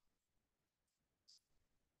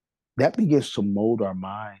 that begins to mold our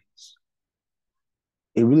minds.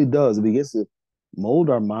 It really does. It begins to mold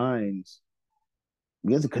our minds, it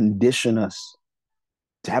begins to condition us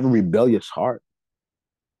to have a rebellious heart.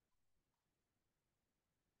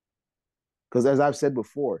 Because as I've said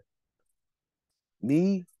before,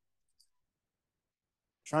 me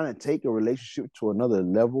trying to take a relationship to another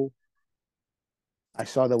level, I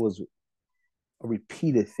saw that was a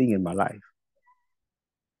repeated thing in my life.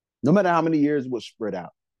 No matter how many years it was spread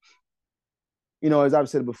out. As I've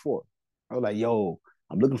said before, I was like, yo,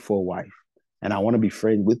 I'm looking for a wife and I want to be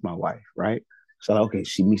friends with my wife, right? So, okay,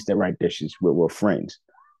 she meets that right there. We're friends.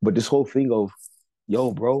 But this whole thing of,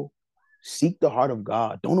 yo, bro, seek the heart of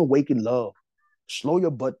God. Don't awaken love. Slow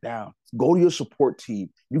your butt down. Go to your support team.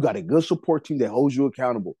 You got a good support team that holds you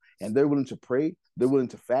accountable and they're willing to pray. They're willing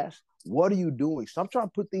to fast. What are you doing? Stop trying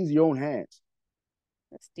to put things in your own hands.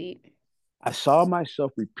 That's deep. I saw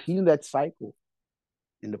myself repeating that cycle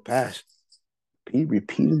in the past.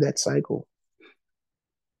 Repeating that cycle.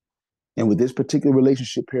 And with this particular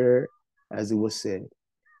relationship here, as it was said,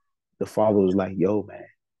 the father was like, yo, man,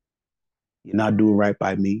 you're not doing right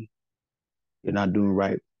by me. You're not doing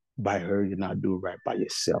right by her. You're not doing right by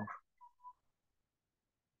yourself.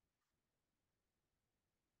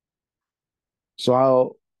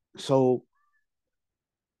 So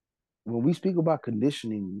when we speak about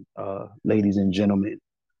conditioning, ladies and gentlemen,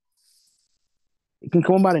 it can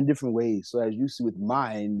come about in different ways. So as you see with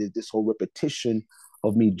mine, there's this whole repetition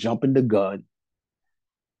of me jumping the gun.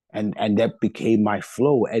 And that became my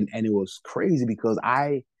flow. And it was crazy because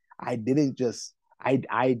I didn't just,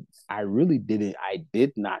 I really didn't, I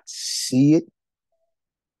did not see it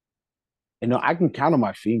I can count on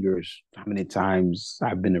my fingers how many times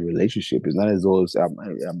I've been in a relationship. It's not as though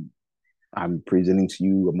I'm presenting to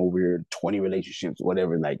you, I'm over here 20 relationships,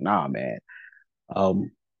 whatever. Like, nah, man.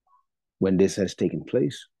 Um, when this has taken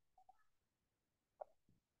place,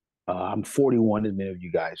 I'm 41, as many of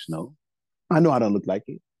you guys know. I know I don't look like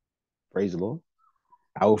it. Praise the Lord.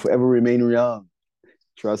 I will forever remain young.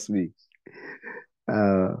 Trust me.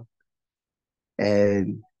 Uh,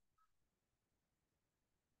 and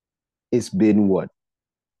it's been what,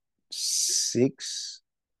 6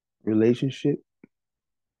 relationship,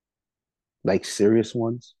 like serious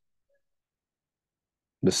ones.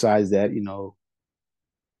 Besides that,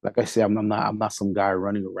 like I said, I'm not some guy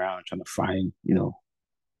running around trying to find,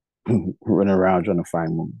 running around trying to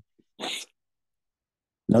find women.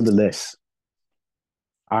 Nonetheless,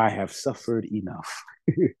 I have suffered enough,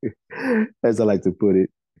 as I like to put it.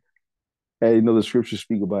 And the scriptures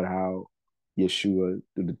speak about how Yeshua,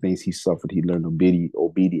 through the things he suffered, he learned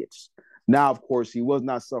obedience. Now, of course, he was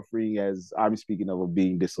not suffering as I'm speaking of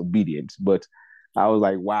being disobedient, but I was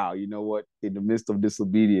like, wow, you know what? In the midst of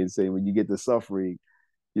disobedience, and when you get to suffering,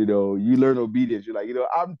 you learn obedience. You're like,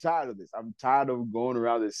 I'm tired of this. I'm tired of going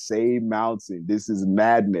around the same mountain. This is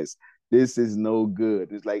madness. This is no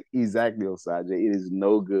good. It's like, exactly, Osaje. It is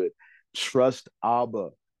no good. Trust Abba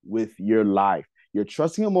with your life. You're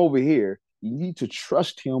trusting him over here. You need to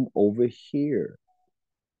trust him over here.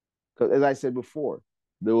 Because as I said before,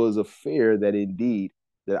 there was a fear that indeed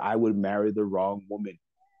that I would marry the wrong woman.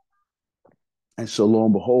 And so lo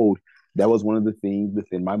and behold, that was one of the things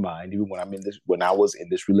within my mind, even when I was in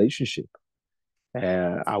this relationship.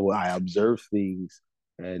 And I observed things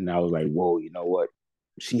and I was like, whoa, you know what?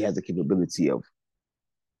 She has the capability of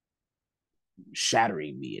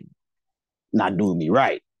shattering me and not doing me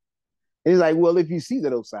right. And he's like, well, if you see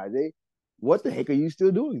that, Osage, what the heck are you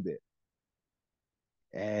still doing there?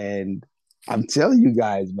 And I'm telling you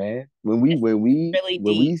guys, man, when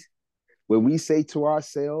we say to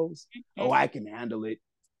ourselves, oh, I can handle it,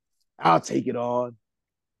 I'll take it on.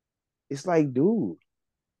 It's like, dude,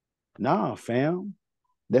 nah, fam.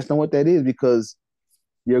 That's not what that is, because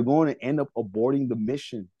you're going to end up aborting the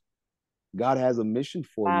mission. God has a mission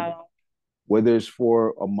for you, whether it's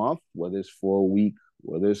for a month, whether it's for a week,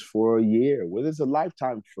 whether it's for a year, whether it's a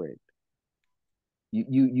lifetime friend.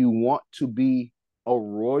 You want to be a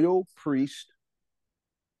royal priest,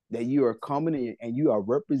 that you are coming in and you are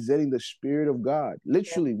representing the Spirit of God.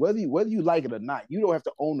 Literally, whether you like it or not, you don't have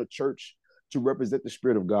to own a church to represent the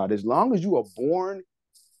Spirit of God. As long as you are born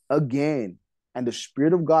again and the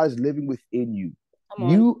Spirit of God is living within you,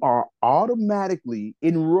 you are automatically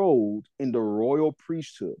enrolled in the royal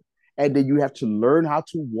priesthood. And then you have to learn how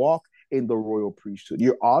to walk in the royal priesthood.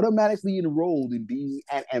 You're automatically enrolled in being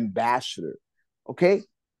an ambassador. Okay?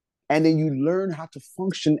 And then you learn how to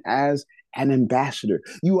function as an ambassador.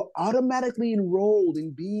 You are automatically enrolled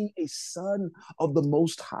in being a son of the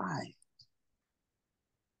Most High.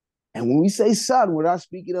 And when we say son, we're not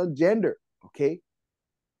speaking of gender, okay?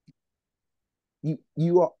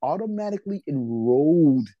 You are automatically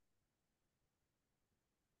enrolled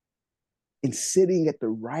in sitting at the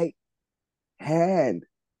right hand.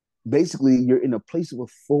 Basically, you're in a place of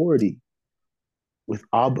authority with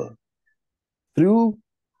Abba through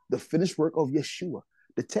the finished work of Yeshua.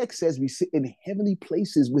 The text says we sit in heavenly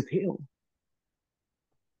places with him.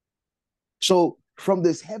 So from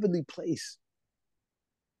this heavenly place,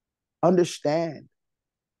 understand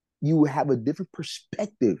you have a different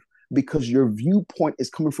perspective because your viewpoint is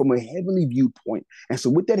coming from a heavenly viewpoint. And so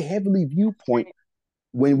with that heavenly viewpoint,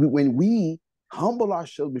 when we humble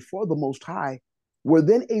ourselves before the Most High, we're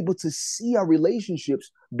then able to see our relationships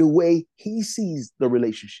the way he sees the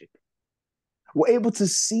relationship. We're able to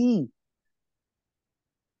see,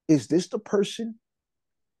 is this the person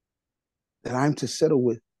that I'm to settle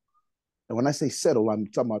with? And when I say settle, I'm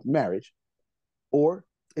talking about marriage. Or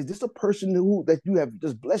is this a person that you have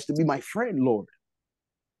just blessed to be my friend, Lord?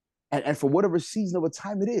 And for whatever season of a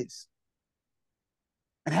time it is.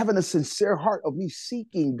 And having a sincere heart of me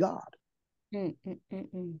seeking God.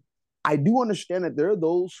 I do understand that there are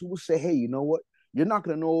those who will say, hey, you know what? You're not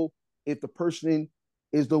going to know if the person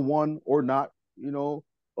is the one or not,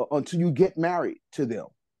 until you get married to them.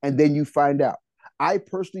 And then you find out. I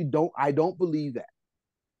personally don't believe that.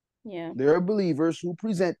 Yeah. There are believers who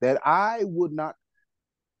present that. I would not.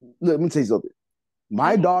 Let me tell you something.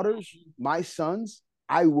 My daughters, my sons,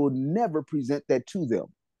 I will never present that to them.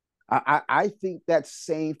 I think that's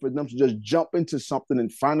sane for them to just jump into something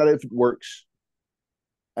and find out if it works.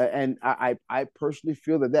 And I personally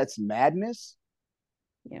feel that that's madness.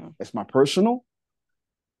 Yeah. That's my personal.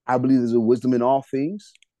 I believe there's a wisdom in all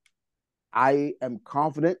things. I am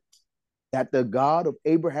confident that the God of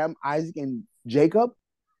Abraham, Isaac, and Jacob,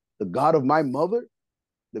 the God of my mother,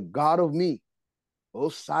 the God of me,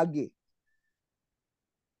 Osage,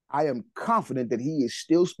 I am confident that he is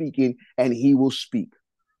still speaking and he will speak.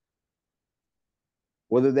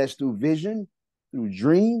 Whether that's through vision, through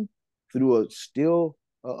dream, through a still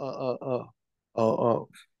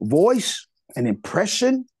voice, an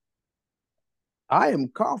impression, I am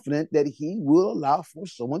confident that he will allow for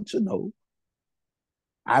someone to know.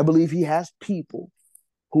 I believe he has people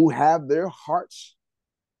who have their hearts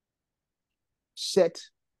set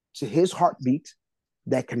to his heartbeat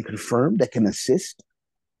that can confirm, that can assist.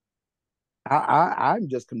 I'm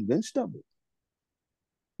just convinced of it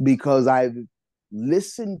because I've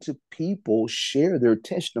listened to people share their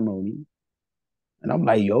testimony, and I'm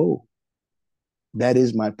like, yo, that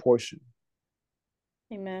is my portion.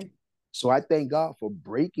 Amen. So I thank God for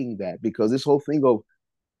breaking that, because this whole thing of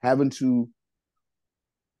having to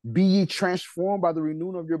be ye transformed by the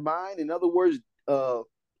renewing of your mind, in other words,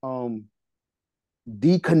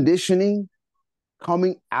 deconditioning,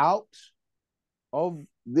 coming out of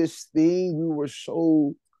this thing we were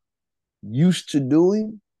so used to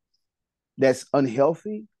doing that's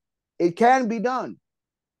unhealthy, it can be done.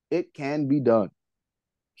 It can be done.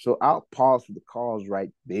 So I'll pause for the cause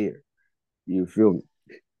right there. You feel me?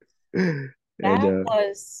 That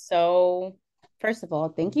was so, first of all,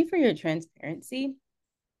 thank you for your transparency.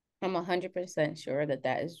 I'm 100% sure that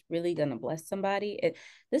that is really going to bless somebody.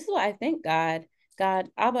 This is why I thank God. God,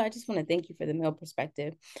 Abba, I just want to thank you for the male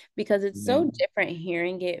perspective, because it's so different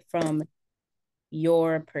hearing it from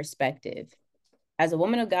your perspective. As a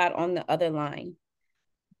woman of God on the other line,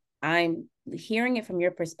 I'm hearing it from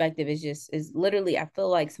your perspective is literally, I feel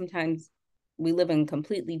like sometimes we live in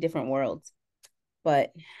completely different worlds.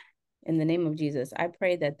 But in the name of Jesus, I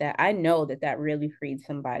pray that I know that really freed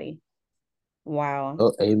somebody. Wow.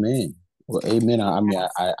 Oh, amen. Well, amen. I mean,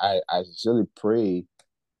 I sincerely pray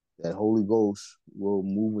that Holy Ghost will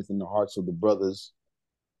move within the hearts of the brothers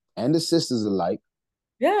and the sisters alike.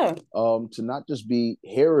 Yeah. To not just be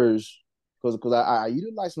hearers, because I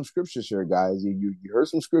utilize some scriptures here, guys. You heard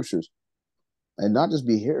some scriptures, and not just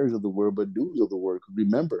be hearers of the word, but doers of the word.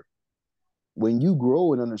 Remember, when you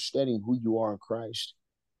grow in understanding who you are in Christ,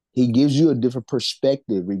 he gives you a different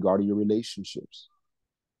perspective regarding your relationships.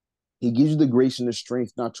 He gives you the grace and the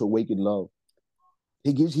strength not to awaken love.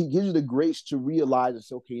 He gives you the grace to realize and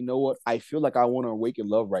say, okay, you know what? I feel like I want to awaken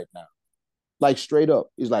love right now. Like straight up.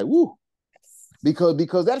 It's like, woo.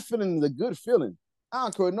 Because that feeling is a good feeling. I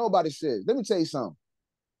don't care what nobody says. Let me tell you something.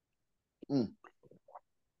 Let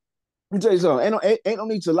me tell you something. Ain't no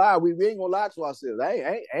need to lie. We ain't gonna lie to ourselves.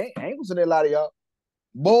 I ain't gonna say that lie to y'all.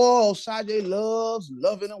 Boy, Sajay loves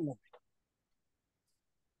loving a woman.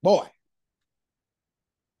 Boy,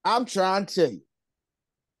 I'm trying to tell you.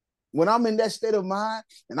 When I'm in that state of mind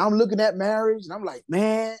and I'm looking at marriage and I'm like,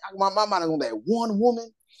 man, my mind is on that one woman,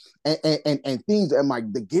 and things,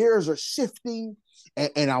 and the gears are shifting,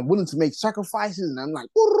 and I'm willing to make sacrifices, and I'm like,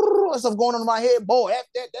 stuff going on in my head. Boy,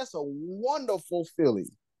 that's a wonderful feeling.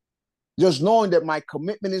 Just knowing that my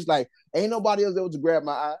commitment is like, ain't nobody else able to grab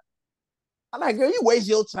my eye. I'm like, girl, you waste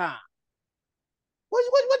your time. What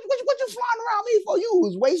you flying around me for? You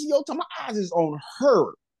was wasting your time. My eyes is on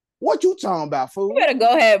her. What you talking about, fool? You better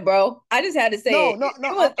go ahead, bro. I just had to say it.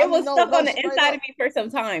 It was no, stuck on the inside of me for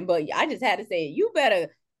some time, but I just had to say it. You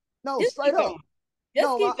better just straight up.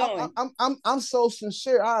 Just keep going. I'm so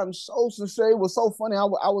sincere. I am so sincere. It was so funny. I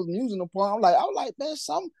was musing the point. I was like, man,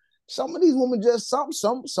 some of these women just some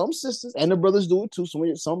sisters and the brothers do it too.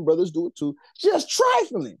 Some brothers do it too. Just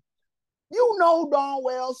trifling. You know darn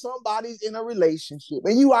well somebody's in a relationship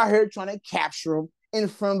and you out here trying to capture them in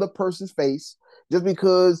front of the person's face just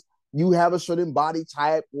because you have a certain body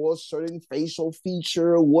type or a certain facial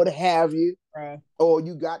feature or what have you, right. Or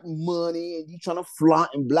you got money and you trying to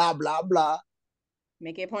flaunt and blah, blah, blah.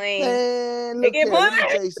 Make it plain. Man, look here. Let me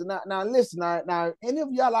tell you something. Now listen. Now, any of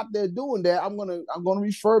y'all out there doing that, I'm gonna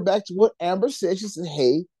refer back to what Amber said. She said,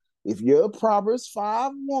 "Hey, if you're a Proverbs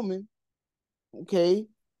 5 woman, okay,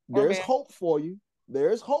 there's hope for you.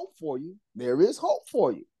 There's hope for you. There is hope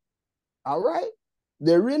for you. All right,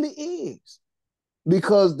 there really is,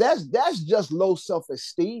 because that's just low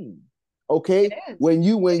self-esteem. Okay, when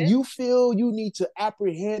you feel you need to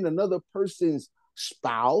apprehend another person's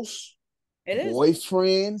spouse."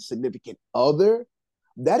 Boyfriend, significant other,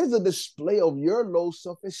 that is a display of your low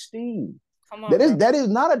self-esteem. That is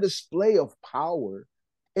not a display of power.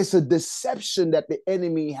 It's a deception that the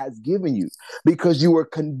enemy has given you because you were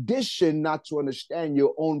conditioned not to understand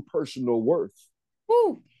your own personal worth.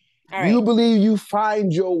 Woo. All You right. believe you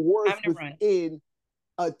find your worth within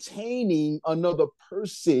attaining another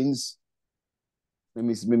person's let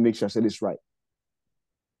me make sure I say this right.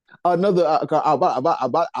 Another I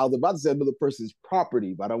was about to say another person's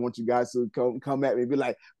property, but I don't want you guys to come at me and be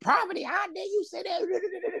like, property, how dare you say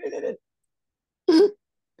that?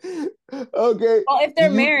 Okay. Well, if they're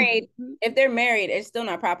married, it's still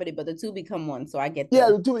not property, but the two become one. So I get that. Yeah,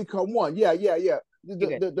 the two become one. Yeah. The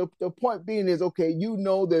point being is, okay, you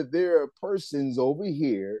know that there are persons over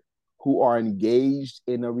here who are engaged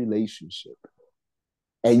in a relationship,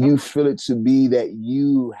 and you feel it to be that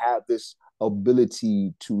you have this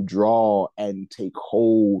ability to draw and take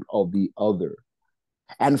hold of the other.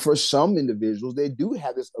 And for some individuals, they do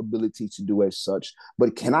have this ability to do as such.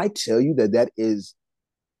 But can I tell you that it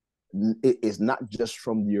is not just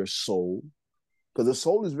from your soul? Because the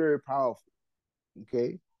soul is very powerful.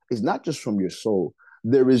 Okay, it's not just from your soul.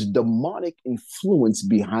 There is demonic influence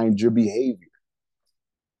behind your behavior.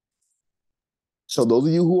 So those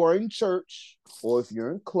of you who are in church, or if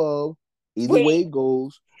you're in club, either way it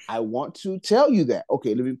goes, I want to tell you that.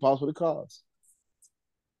 Okay, let me pause for the cause.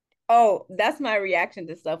 Oh, that's my reaction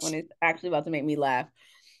to stuff when it's actually about to make me laugh.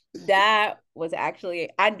 That was actually,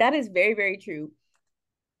 that is very, very true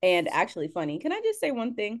and actually funny. Can I just say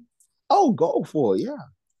one thing? Oh, go for it, yeah.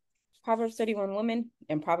 Proverbs 31 women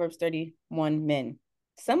and Proverbs 31 men.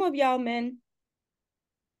 Some of y'all men,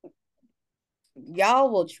 y'all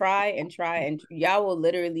will try and y'all will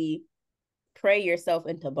literally pray yourself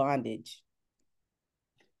into bondage.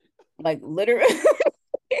 Like literally.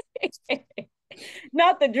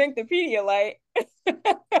 Not to drink the Pedialyte.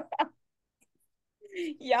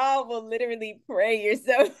 Y'all will literally pray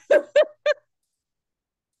yourself.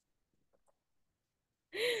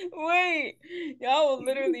 Wait, y'all will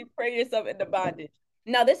literally pray yourself into bondage.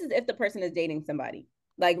 Now, this is if the person is dating somebody.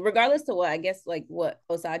 Like, regardless to what, I guess, like what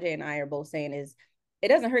Osaje and I are both saying is, it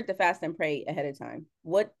doesn't hurt to fast and pray ahead of time.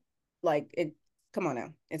 What, like, it, come on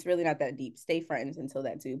now. It's really not that deep. Stay friends until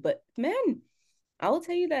that too. But men, I will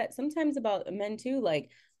tell you that sometimes about men too,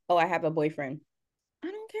 like, oh, I have a boyfriend.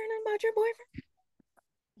 I don't care nothing about your boyfriend.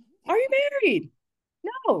 Are you married?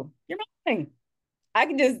 No, you're mine.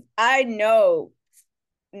 I know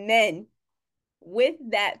men with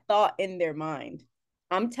that thought in their mind.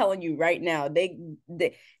 I'm telling you right now, they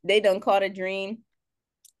done caught a dream.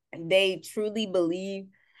 They truly believe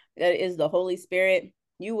that it is the Holy Spirit.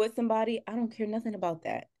 You with somebody, I don't care nothing about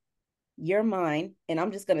that. You're mine, and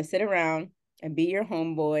I'm just gonna sit around and be your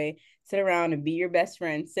homeboy, sit around and be your best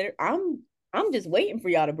friend. I'm just waiting for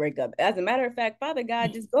y'all to break up. As a matter of fact, Father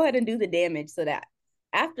God, just go ahead and do the damage so that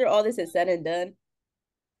after all this is said and done,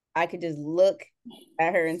 I could just look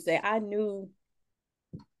at her and say, I knew,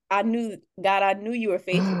 God, I knew you were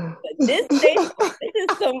faithful. But this is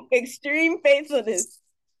some extreme faithfulness.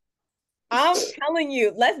 I'm telling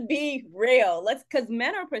you, let's be real. Because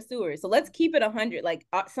men are pursuers. So let's keep it 100. Like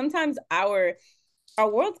sometimes our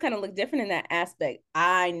worlds kind of look different in that aspect.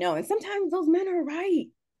 I know. And sometimes those men are right.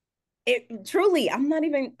 It truly, I'm not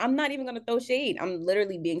even going to throw shade. I'm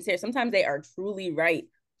literally being serious. Sometimes they are truly right.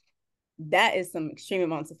 That is some extreme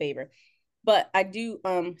amounts of favor. But I do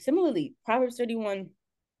similarly, Proverbs 31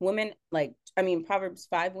 women, like, I mean, Proverbs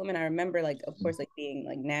 5 women, I remember, like, of course, like being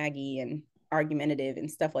like naggy and argumentative and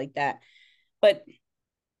stuff like that. But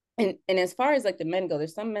and as far as like the men go,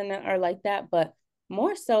 there's some men that are like that, but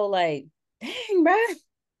more so like, dang, bruh,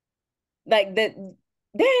 like that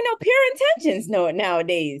there ain't no pure intentions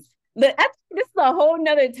nowadays. But this is a whole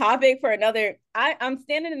nother topic for another. I'm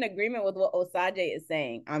standing in agreement with what Osaje is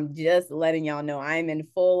saying. I'm just letting y'all know I'm in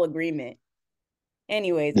full agreement.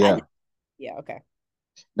 Anyways, yeah, okay.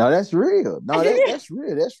 No, that's real. No, that's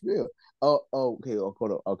real. That's real. Oh, okay. Oh,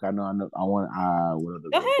 hold up. Okay, I know. I want.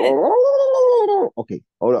 Go ahead. Okay,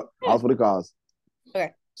 hold up. Pause for the cause.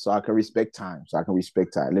 Okay. So I can respect time.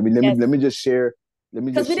 Let me just share. Let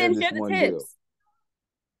me just share this the one tips.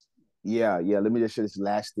 deal. Yeah. Let me just share this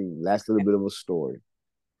last little bit of a story.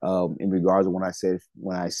 In regards to when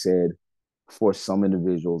I said for some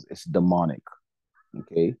individuals it's demonic.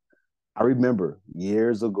 Okay, I remember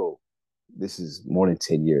years ago. This is more than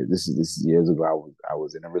 10 years. This is years ago. I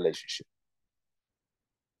was in a relationship.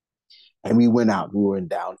 And we went out. We were in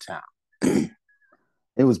downtown.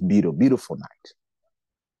 It was beautiful night.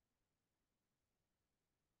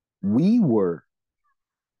 We were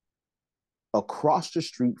across the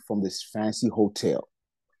street from this fancy hotel.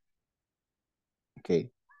 Okay.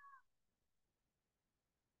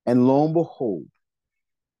 And lo and behold,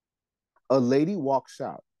 a lady walks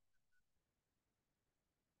out.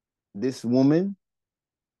 This woman,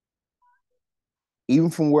 even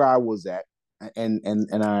from where I was at, and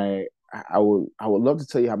I would love to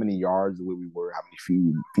tell you how many yards away we were, how many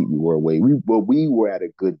feet we were away. We were at a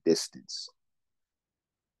good distance.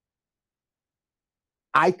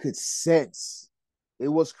 I could sense it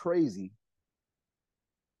was crazy.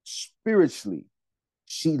 Spiritually,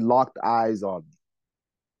 she locked eyes on me.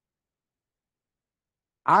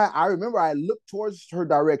 I remember I looked towards her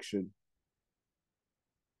direction.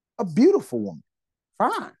 A beautiful woman,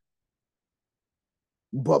 fine.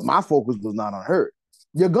 But my focus was not on her.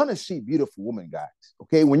 You're gonna see beautiful women, guys.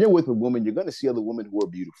 Okay, when you're with a woman, you're gonna see other women who are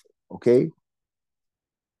beautiful. Okay,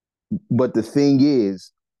 but the thing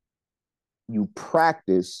is, you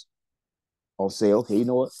practice or say, okay, you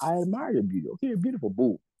know what? I admire your beauty. Okay, you're beautiful.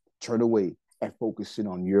 Boom. Turn away and focus in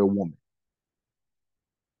on your woman.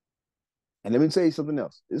 And let me tell you something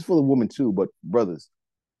else. This is for the woman too, but brothers,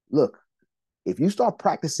 look, if you start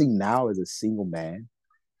practicing now as a single man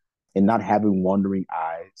and not having wandering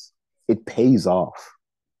eyes, it pays off.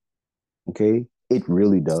 Okay? It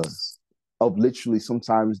really does. Of literally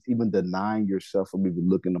sometimes even denying yourself from even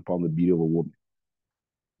looking upon the beauty of a woman.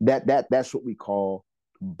 That's what we call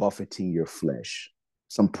buffeting your flesh.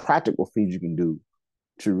 Some practical things you can do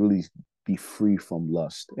to really be free from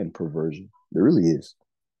lust and perversion. There really is.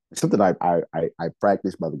 It's something I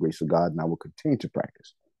practice by the grace of God, and I will continue to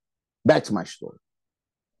practice. Back to my story.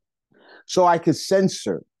 So I could sense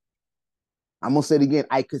her. I'm gonna say it again.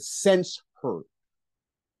 I could sense her.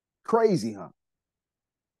 Crazy, huh?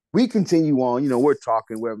 We continue on. We're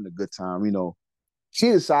talking. We're having a good time.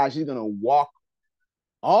 She decides she's gonna walk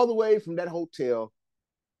all the way from that hotel,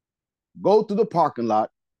 go through the parking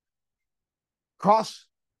lot, cross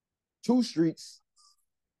 2 streets,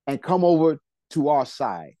 and come over to our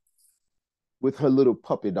side with her little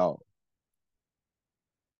puppy dog.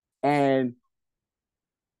 And,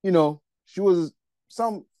 she was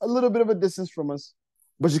a little bit of a distance from us,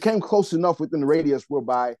 but she came close enough within the radius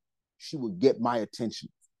whereby she would get my attention.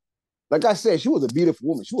 Like I said, she was a beautiful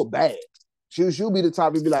woman. She was bad. She'll be the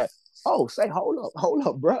type to be like, oh, say, hold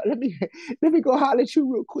up, bro. Let me go holler at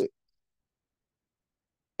you real quick.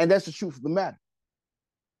 And that's the truth of the matter.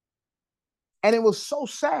 And it was so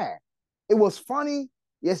sad. It was funny.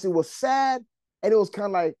 Yes, it was sad. And it was kind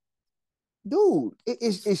of like, dude,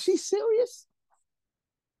 is she serious?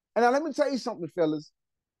 And now let me tell you something, fellas.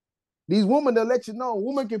 These women, they'll let you know,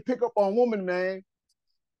 women can pick up on women, man.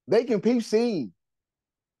 They can peep seen.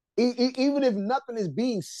 Even if nothing is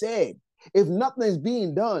being said, if nothing is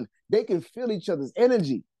being done, they can feel each other's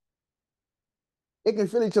energy. They can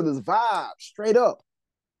feel each other's vibe straight up.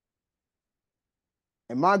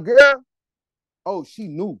 And my girl, oh, she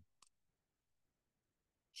knew.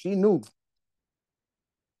 She knew.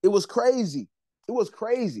 It was crazy. It was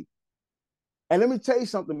crazy. And let me tell you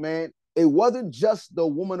something, man. It wasn't just the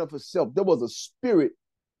woman of herself. There was a spirit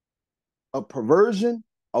of perversion,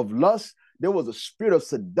 of lust. There was a spirit of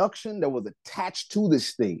seduction that was attached to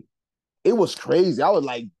this thing. It was crazy. I was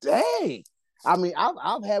like, dang. I mean,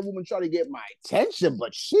 I've had women try to get my attention,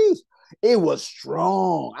 but it was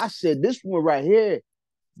strong. I said, this woman right here,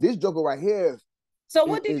 this joker right here. So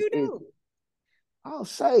what did you do? I'll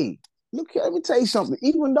say, look here, let me tell you something.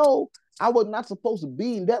 Even though I was not supposed to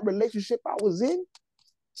be in that relationship I was in,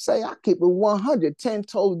 say I keep it 100, 10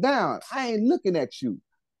 toes down. I ain't looking at you.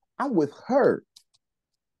 I'm with her.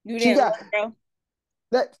 You didn't look, bro?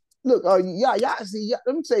 Look, y'all see,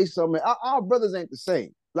 let me tell you something. Our brothers ain't the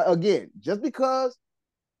same. Like, again, just because,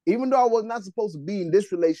 even though I was not supposed to be in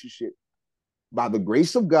this relationship, by the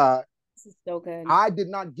grace of God, this is so good. I did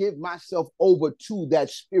not give myself over to that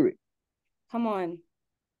spirit. Come on.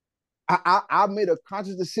 I made a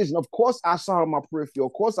conscious decision. Of course, I saw her in my peripheral.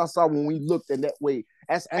 Of course, I saw when we looked in that way.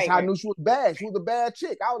 That's how I knew she was bad. She was a bad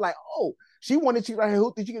chick. I was like, oh, she wanted you like her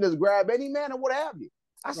hoop that you can just grab any man or what have you.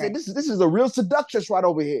 I said, this is a real seductress right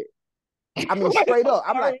over here. I mean, straight up.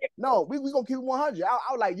 I'm like, no, we gonna keep it 100.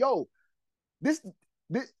 I was like, yo, this.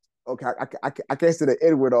 Okay, I can't say the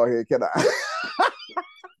N-word on here, can I?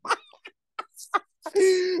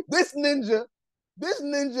 This ninja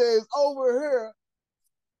is over here.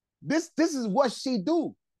 This is what she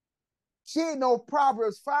do. She ain't no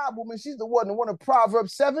Proverbs 5 woman. She's the one of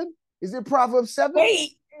Proverbs 7. Is it Proverbs 7?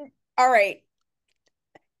 Wait. All right,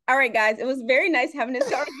 guys. It was very nice having this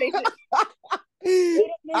conversation.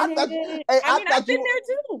 I've been there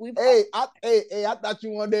too. I thought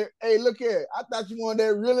you wanted that. Hey, look here. I thought you wanted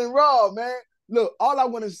that real and raw, man. Look, all I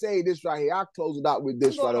want to say this right here. I'll close it out with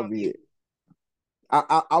this right over here.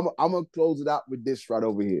 I'm gonna close it out with this right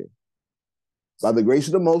over here. By the grace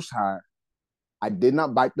of the Most High, I did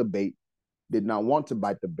not bite the bait, did not want to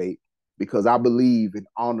bite the bait, because I believe in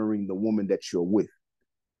honoring the woman that you're with.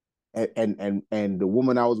 And the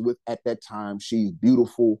woman I was with at that time, she's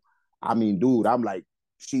beautiful. I mean, dude, I'm like,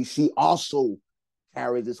 she also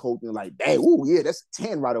carries this whole thing like, dang, ooh, yeah, that's a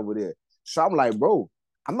 10 right over there. So I'm like, bro,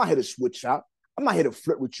 I'm not here to switch out. I'm not here to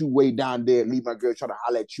flirt with you way down there, leave my girl, try to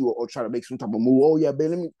holler at you or try to make some type of move. Oh yeah, babe,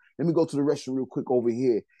 let me go to the restroom real quick over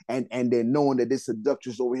here. And then knowing that this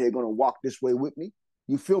seductress over here gonna walk this way with me.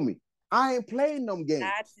 You feel me? I ain't playing them games.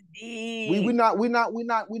 That's deep. We're not doing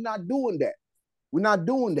that. We're not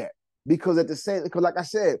doing that. Because like I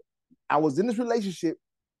said, I was in this relationship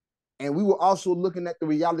and we were also looking at the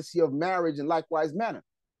reality of marriage in likewise manner.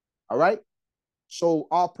 All right. So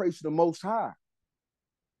all praise to the Most High.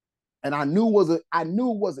 And I knew it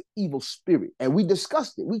was an evil spirit. And we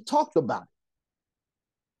discussed it. We talked about it.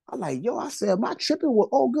 I'm like, yo, I said, am I tripping with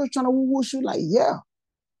old girl trying to woo-woo? She like, yeah.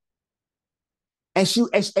 And she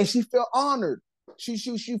felt honored.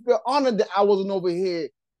 She felt honored that I wasn't over here,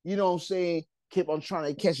 you know what I'm saying, kept on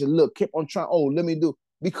trying to catch a look, kept on trying, let me do.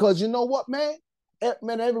 Because you know what, man?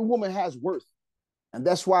 Man, every woman has worth. And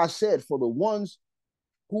that's why I said, for the ones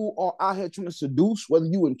who are out here trying to seduce, whether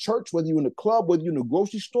you in church, whether you in the club, whether you in the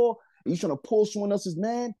grocery store, and you trying to pull someone else's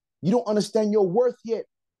man, you don't understand your worth yet.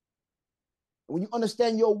 When you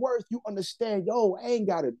understand your worth, you understand, yo, I ain't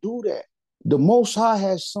got to do that. The Most High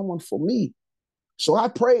has someone for me. So I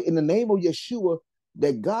pray in the name of Yeshua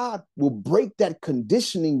that God will break that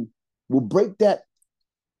conditioning, will break that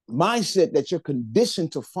mindset that you're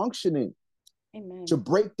conditioned to function in. Amen. To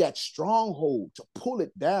break that stronghold, to pull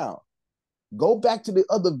it down. Go back to the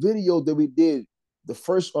other video that we did, the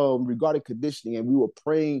first regarding conditioning, and we were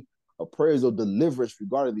praying prayers of deliverance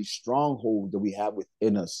regarding these strongholds that we have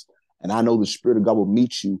within us. And I know the Spirit of God will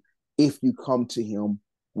meet you if you come to him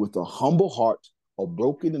with a humble heart, a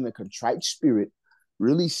broken and a contrite spirit,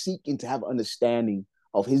 really seeking to have understanding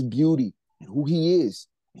of his beauty and who he is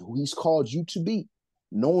and who he's called you to be,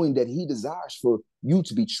 knowing that he desires for you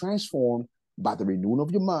to be transformed by the renewing of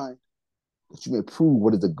your mind, that you may prove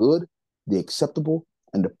what is the good, the acceptable,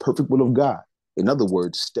 and the perfect will of God. In other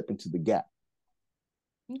words, step into the gap.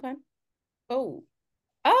 Okay. Oh,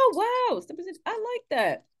 wow. I like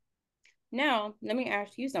that. Now, let me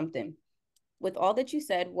ask you something. With all that you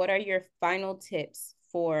said, what are your final tips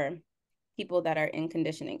for people that are in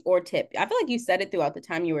conditioning, or tip? I feel like you said it throughout the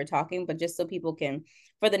time you were talking, but just so people can,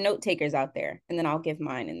 for the note takers out there, and then I'll give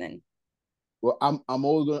mine and then. Well, I'm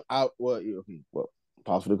always going out. Well,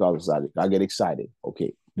 pause for the call excited. I get excited.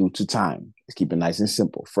 Okay. Due to time. Let's keep it nice and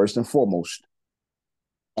simple. First and foremost,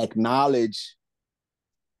 acknowledge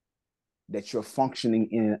that you're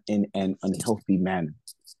functioning in an unhealthy manner.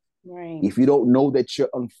 Right. If you don't know that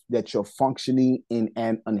you're functioning in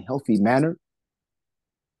an unhealthy manner,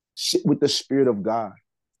 sit with the Spirit of God.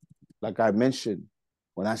 Like I mentioned,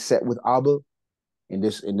 when I sat with Abba in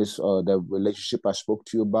this the relationship I spoke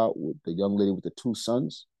to you about with the young lady with the 2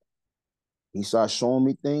 sons, he started showing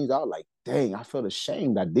me things. I was like, dang, I felt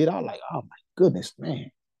ashamed. I was like, oh my goodness, man.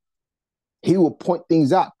 He will point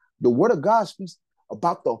things out. The Word of God speaks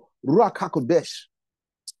about the Ruach HaKodesh,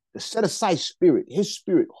 the set aside spirit, his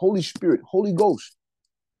spirit, Holy Ghost,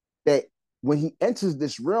 that when he enters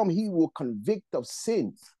this realm, he will convict of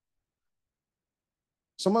sin.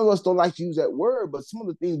 Some of us don't like to use that word, but some of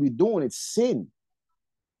the things we're doing, it's sin.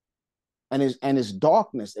 And it's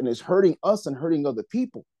darkness, and it's hurting us and hurting other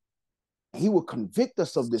people. He will convict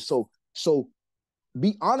us of this. So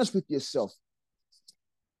be honest with yourself.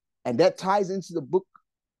 And that ties into the book,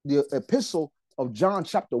 the epistle of John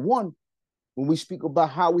chapter 1, when we speak about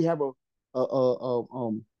how we have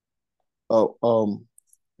how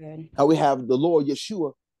we have the Lord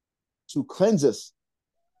Yeshua to cleanse us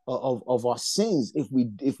of our sins if we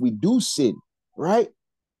do sin, right?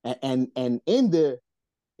 And in there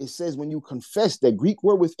it says, when you confess, that Greek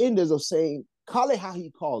word within there's a saying, call it how he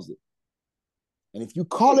calls it. And if you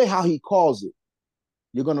call it how he calls it,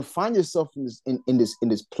 you're going to find yourself in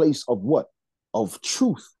this place of what? Of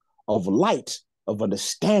truth, of light, of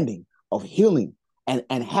understanding, of healing,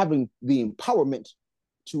 and having the empowerment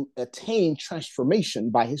to attain transformation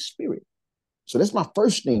by his Spirit. So that's my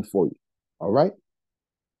first thing for you. All right.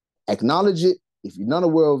 Acknowledge it. If you're not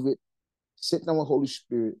aware of it, sit down with Holy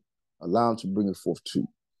Spirit, allow him to bring it forth to you.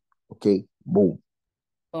 Okay. Boom.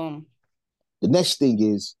 Boom. The next thing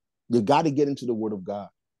is, you got to get into the Word of God.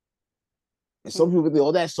 And some people think,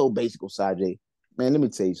 oh, that's so basic, Osage. Man, let me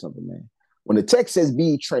tell you something, man. When the text says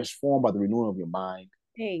be transformed by the renewing of your mind,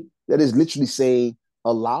 that is literally saying,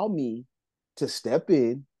 allow me to step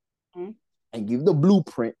in and give the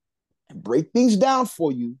blueprint and break things down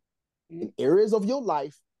for you in areas of your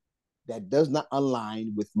life that does not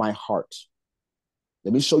align with my heart.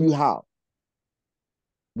 Let me show you how.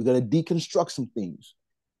 We're going to deconstruct some things.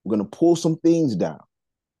 We're going to pull some things down,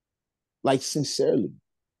 like sincerely.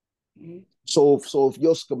 So if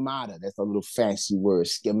your schemata, that's a little fancy word,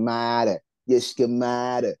 schemata, your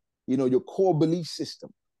schemata, your core belief system,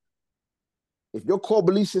 If your core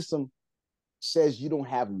belief system says you don't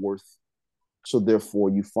have worth, so therefore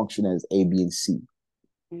you function as A, B, and C.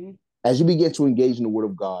 Mm-hmm. As you begin to engage in the word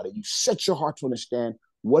of God and you set your heart to understand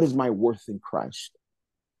what is my worth in Christ,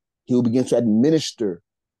 he will begin to administer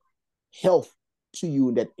health to you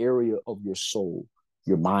in that area of your soul,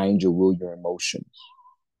 your mind, your will, your emotions.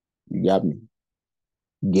 You got me?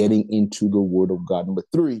 Getting into the word of God. Number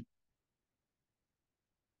 3,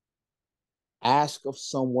 ask of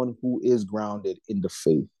someone who is grounded in the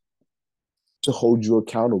faith to hold you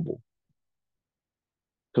accountable.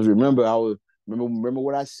 Because remember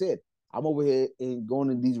what I said. I'm over here and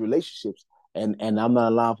going in these relationships, and I'm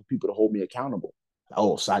not allowing for people to hold me accountable.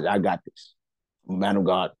 Oh, so I got this. I'm a man of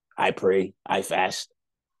God. I pray. I fast.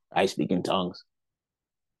 I speak in tongues.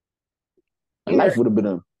 And life would have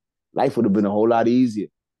been a whole lot easier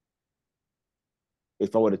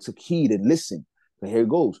if I would have took heed and listened. But here it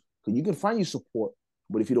goes. Because you can find your support,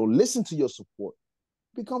 but if you don't listen to your support,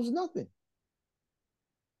 it becomes nothing.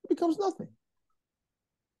 It becomes nothing.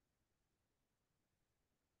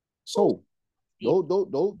 So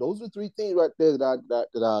those are 3 things right there that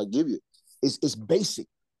I give you. It's basic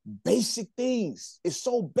things. It's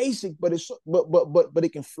so basic, but but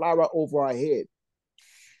it can fly right over our head.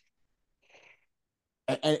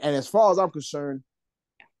 And as far as I'm concerned,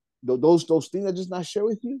 those things I just not share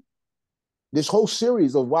with you. This whole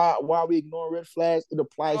series of why we ignore red flags, it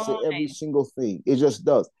applies to every single thing. It just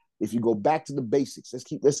does. If you go back to the basics, let's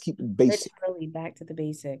keep it basic. Literally back to the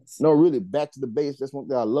basics. No, really, back to the basics. That's one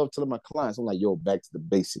thing I love telling my clients. I'm like, yo, back to the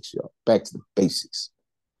basics, y'all. Back to the basics.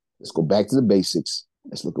 Let's go back to the basics.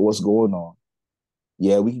 Let's look at what's going on.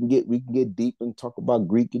 Yeah, we can get deep and talk about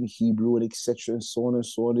Greek and Hebrew and etc. and so on and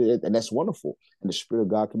so on. And that's wonderful. And the Spirit of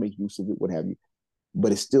God can make use of it, what have you.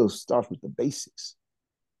 But it still starts with the basics.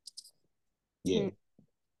 Yeah.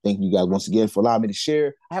 Thank you guys once again for allowing me to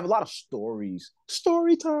share. I have a lot of stories.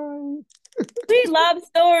 Story time. We love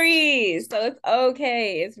stories. So it's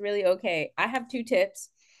okay. It's really okay. I have 2 tips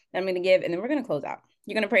that I'm going to give, and then we're going to close out.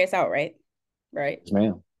 You're going to pray us out, right? Right. Yes,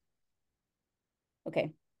 ma'am. Okay.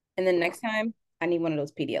 And then next time, I need one of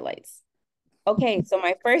those Pedialytes. Okay. So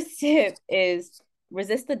my first tip is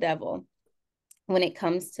resist the devil when it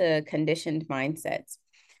comes to conditioned mindsets.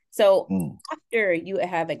 So after you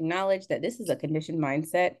have acknowledged that this is a conditioned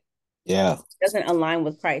mindset, doesn't align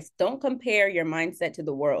with Christ, don't compare your mindset to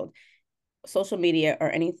the world, social media,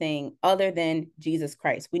 or anything other than Jesus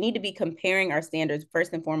Christ. We need to be comparing our standards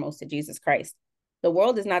first and foremost to Jesus Christ. The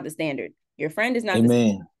world is not the standard. Your friend is not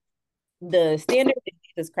the standard is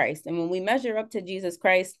Jesus Christ. And when we measure up to Jesus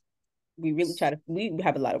Christ, we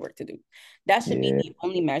have a lot of work to do. That should be the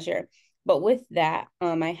only measure. But with that,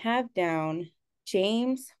 I have down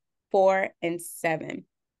James 4:7.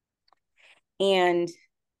 And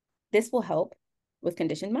this will help with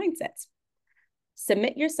conditioned mindsets.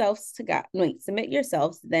 Submit yourselves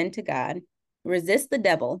then to God. Resist the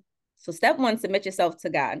devil. So step 1, submit yourself to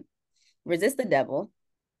God. Resist the devil,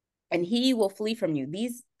 and he will flee from you.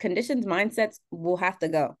 These conditioned mindsets will have to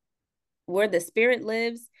go. Where the Spirit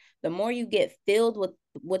lives, the more you get filled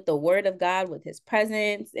with the word of God, with his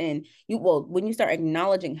presence, and when you start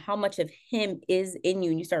acknowledging how much of him is in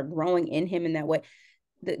you and you start growing in him in that way,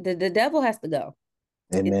 the devil has to go.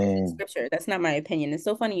 Amen. It's scripture. That's not my opinion. It's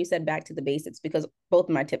so funny you said back to the basics, because both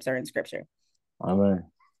of my tips are in scripture.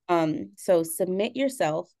 Amen. So submit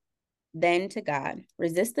yourself then to God.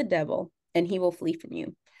 Resist the devil, and he will flee from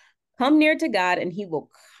you. Come near to God, and he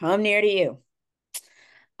will come near to you.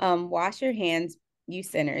 Wash your hands, you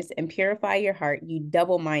sinners, and purify your heart, you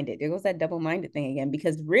double-minded. There goes that double-minded thing again,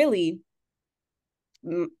 because really,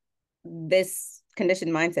 this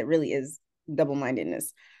conditioned mindset really is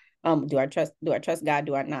double-mindedness. Do I trust God?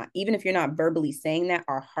 Do I not? Even if you're not verbally saying that,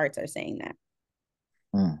 our hearts are saying that.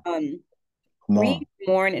 Grieve,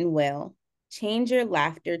 mourn, and wail. Change your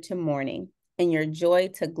laughter to mourning and your joy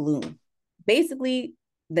to gloom. Basically,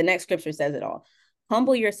 the next scripture says it all.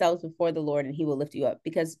 Humble yourselves before the Lord, and he will lift you up.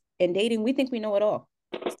 Because in dating, we think we know it all.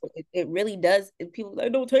 So it really does. If people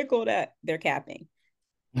like, don't take all that, they're capping.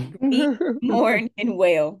 Grieve, mourn, and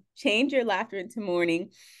wail. Change your laughter into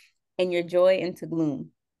mourning and your joy into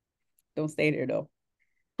gloom. Don't stay there though.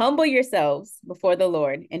 Humble yourselves before the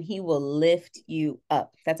Lord, and he will lift you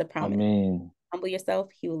up. That's a promise. Amen. Humble yourself,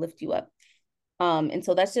 he will lift you up. And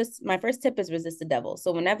so that's just my first tip, is resist the devil.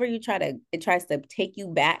 So whenever it tries to take you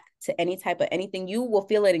back to any type of anything, you will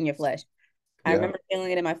feel it in your flesh. I remember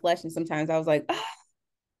feeling it in my flesh, and sometimes I was like,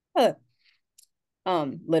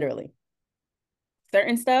 literally.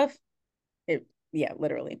 Certain stuff,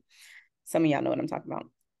 literally. Some of y'all know what I'm talking about.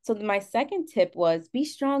 So my second tip was be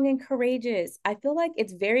strong and courageous. I feel like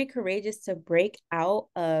it's very courageous to break out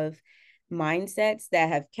of mindsets that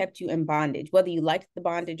have kept you in bondage, whether you liked the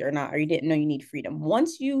bondage or not, or you didn't know you need freedom.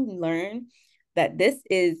 Once you learn that this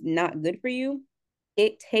is not good for you,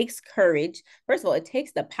 it takes courage. First of all, it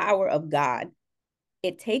takes the power of God.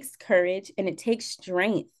 It takes courage and it takes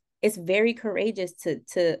strength. It's very courageous to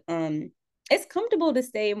it's comfortable to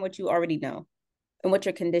stay in what you already know and what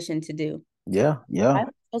you're conditioned to do. Yeah, yeah.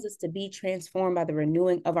 Bible tells us to be transformed by the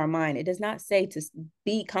renewing of our mind. It does not say to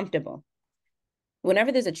be comfortable.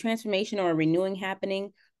 Whenever there's a transformation or a renewing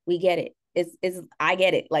happening, we get it. I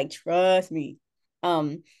get it. Like, trust me.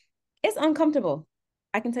 It's uncomfortable.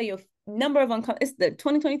 I can tell you a number of it's the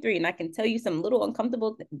 2023, and I can tell you some little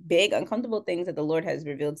uncomfortable, big uncomfortable things that the Lord has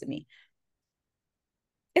revealed to me.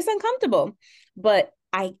 It's uncomfortable, but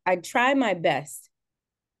I try my best,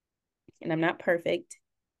 and I'm not perfect.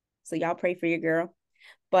 So y'all pray for your girl.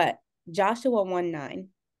 But Joshua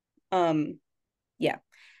 1:9, yeah.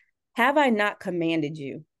 Have I not commanded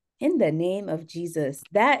you in the name of Jesus?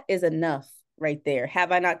 That is enough right there.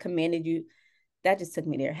 Have I not commanded you? That just took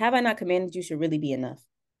me there. Have I not commanded you should really be enough.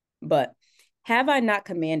 But have I not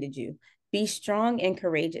commanded you? Be strong and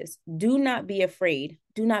courageous. Do not be afraid.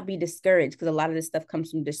 Do not be discouraged, because a lot of this stuff comes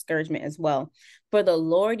from discouragement as well. For the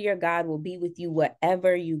Lord your God will be with you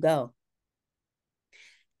wherever you go.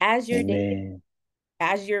 As you're dating,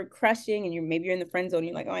 as you're crushing, and maybe you're in the friend zone,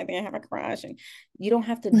 you're like, oh, I think I have a crush. And you don't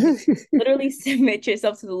have to literally submit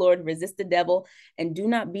yourself to the Lord, resist the devil, and do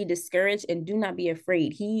not be discouraged and do not be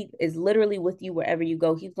afraid. He is literally with you wherever you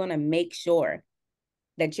go. He's going to make sure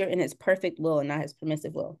that you're in his perfect will and not his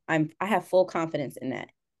permissive will. I have full confidence in that.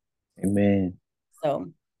 Amen.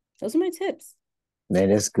 So those are my tips. Man,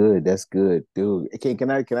 that's good. That's good, dude. Can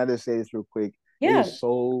I just say this real quick? Yeah. It's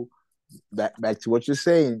so back to what you're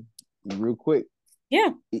saying, real quick. Yeah.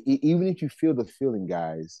 Even if you feel the feeling,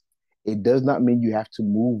 guys, it does not mean you have to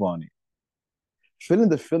move on it. Feeling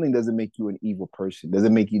the feeling doesn't make you an evil person. It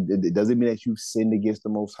doesn't mean that you've sinned against the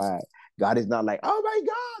Most High. God is not like, oh my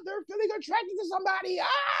God, they're feeling attracted to somebody.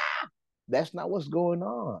 Ah, that's not what's going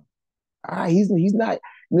on. He's not.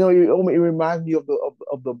 You know, it reminds me of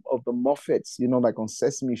the Muppets. You know, like on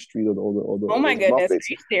Sesame Street or the oh my goodness, Muppets. are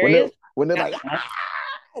you serious? When they're like,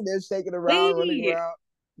 they're shaking around, running around.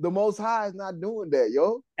 The Most High is not doing that,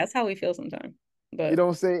 yo. That's how we feel sometimes. But you know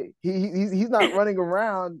what I'm saying? He's not running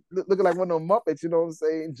around looking like one of them Muppets, you know what I'm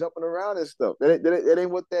saying, jumping around and stuff. That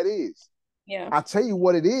ain't what that is. Yeah. I'll tell you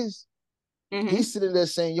what it is. Mm-hmm. He's sitting there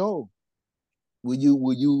saying, yo, will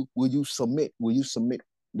you submit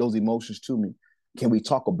those emotions to me? Can we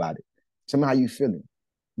talk about it? Tell me how you feeling.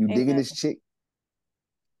 You Amen. digging this chick?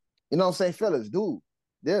 You know what I'm saying, fellas, dude,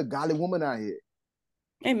 there's a godly woman out here.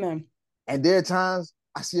 Amen. And there are times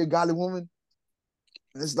I see a godly woman,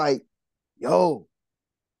 and it's like, yo,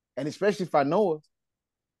 and especially if I know her,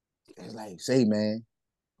 it's like, say, man,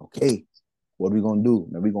 okay, what are we gonna do?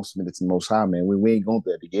 Man, we're gonna submit it to the Most High, man. We ain't going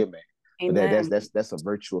through that again, man. Amen. But that's a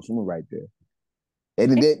virtuous woman right there.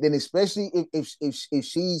 And then especially if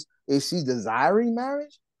she's desiring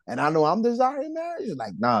marriage, and I know I'm desiring marriage, it's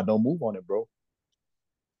like, nah, don't move on it, bro.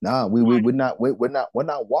 Nah, we're not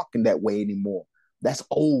walking that way anymore. That's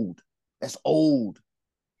old. That's old.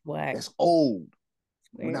 What? That's old.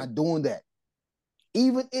 We're not doing that.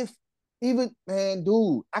 Even man,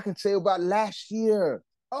 dude, I can tell you about last year.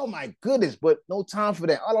 Oh my goodness, but no time for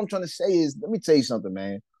that. All I'm trying to say is, let me tell you something,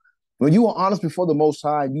 man. When you are honest before the Most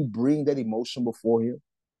High, you bring that emotion before Him,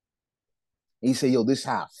 and you say, yo, this is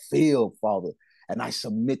how I feel, Father, and I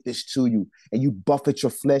submit this to you, and you buffet your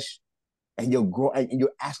flesh, and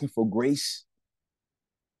you're asking for grace,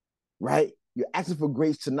 right? You're asking for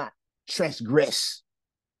grace to not transgress.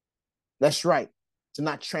 That's right, to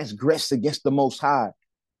not transgress against the Most High.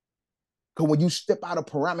 Because when you step out of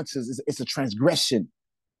parameters, it's a transgression.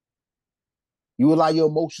 You allow your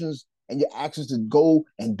emotions and your actions to go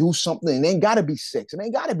and do something. It ain't got to be sex. It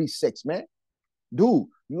ain't got to be sex, man. Dude,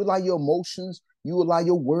 you allow your emotions, you allow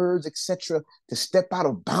your words, etc., to step out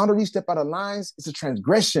of boundaries, step out of lines. It's a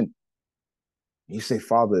transgression. You say,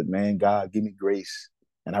 Father, man, God, give me grace.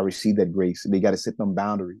 And I receive that grace. And they got to set them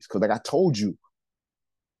boundaries. Because like I told you,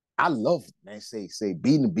 I love, man, say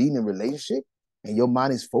being in a relationship and your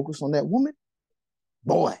mind is focused on that woman.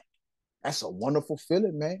 Boy, that's a wonderful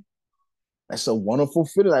feeling, man. That's a wonderful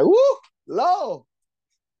feeling. Like, woo, Lord.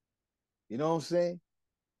 You know what I'm saying?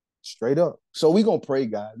 Straight up. So we're going to pray,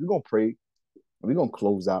 guys. We're going to pray. We're going to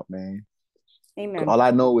close out, man. Amen. All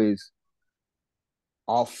I know is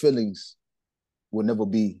our feelings will never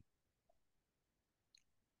be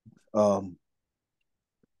well,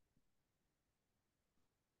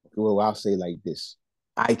 I'll say like this.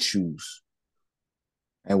 I choose.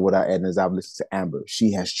 And as I've listened to Amber,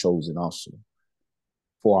 she has chosen also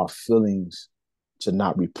for our feelings to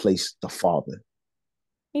not replace the Father.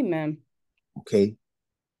 Amen. Okay?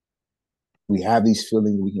 We have these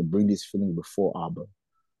feelings, we can bring these feelings before Abba.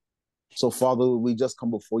 So, Father, we just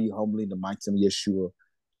come before you humbly in the mighty name of Yeshua.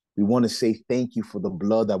 We want to say thank you for the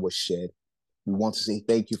blood that was shed. We want to say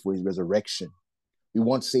thank you for his resurrection. We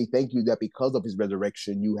want to say thank you that because of his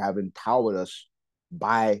resurrection, you have empowered us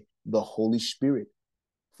by the Holy Spirit.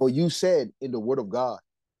 For you said in the word of God,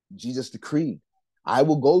 Jesus decreed, I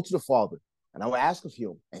will go to the Father and I will ask of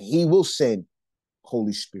him, and he will send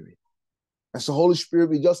Holy Spirit. And so, Holy Spirit,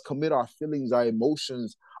 we just commit our feelings, our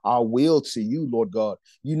emotions, our will to you, Lord God.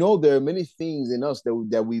 You know, there are many things in us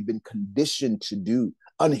that we've been conditioned to do,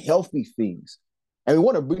 unhealthy things. And we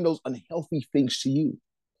want to bring those unhealthy things to you.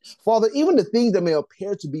 Father, even the things that may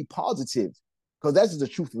appear to be positive, because that's the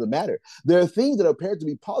truth of the matter. There are things that appear to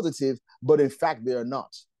be positive, but in fact, they are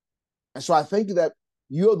not. And so I thank you that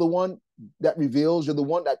you're the one that reveals, you're the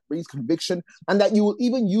one that brings conviction, and that you will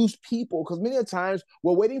even use people, because many times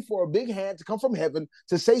we're waiting for a big hand to come from heaven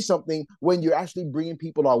to say something when you're actually bringing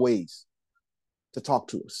people our ways to talk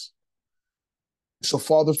to us. So,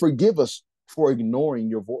 Father, forgive us for ignoring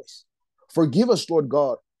your voice. Forgive us, Lord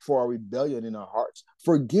God, for our rebellion in our hearts.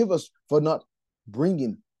 Forgive us for not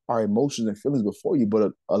bringing our emotions and feelings before you,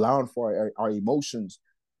 but allowing for our emotions,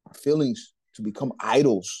 our feelings to become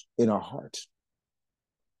idols in our hearts.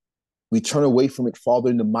 We turn away from it, Father,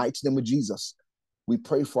 in the mighty name of Jesus. We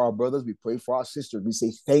pray for our brothers. We pray for our sisters. We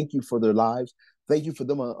say thank you for their lives. Thank you for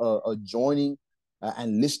them joining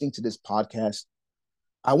and listening to this podcast.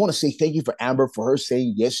 I want to say thank you for Amber, for her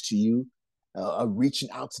saying yes to you,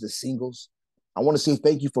 reaching out to the singles. I want to say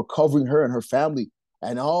thank you for covering her and her family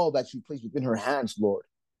and all that you placed within her hands, Lord.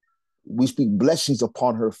 We speak blessings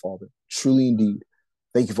upon her, Father, truly indeed.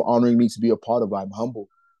 Thank you for honoring me to be a part of it. I'm humble.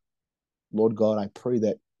 Lord God, I pray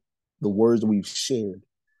that the words that we've shared,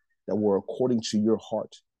 that were according to your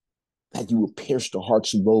heart, that you will pierce the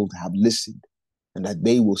hearts of those that have listened, and that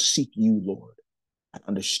they will seek you, Lord, and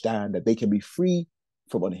understand that they can be free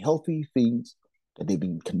from unhealthy things that they've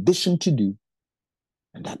been conditioned to do,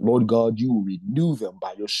 and that, Lord God, you will renew them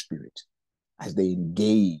by your Spirit as they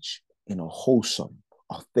engage in a wholesome,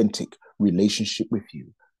 authentic relationship with you.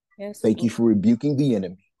 Yes, Thank Lord. you for rebuking the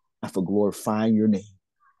enemy and for glorifying your name.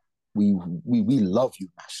 We love you,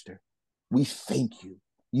 Master. We thank you.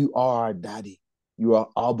 You are our daddy. You are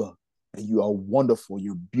Abba, and you are wonderful.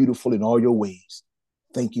 You're beautiful in all your ways.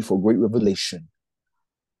 Thank you for great revelation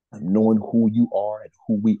and knowing who you are and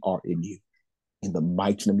who we are in you. In the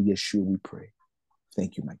mighty name of Yeshua, we pray.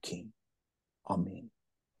 Thank you, my King. Amen.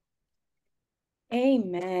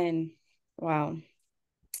 Amen. Wow.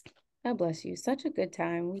 God bless you. Such a good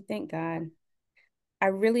time. We thank God. I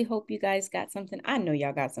really hope you guys got something. I know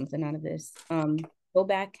y'all got something out of this. Go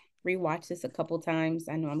back, rewatch this a couple times.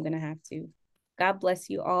 I know I'm gonna have to. God bless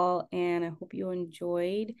you all, and I hope you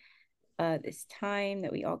enjoyed this time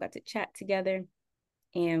that we all got to chat together.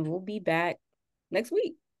 And we'll be back next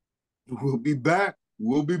week. We'll be back.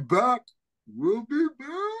 We'll be back. We'll be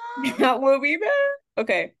back. We'll be back.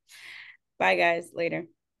 Okay. Bye, guys. Later.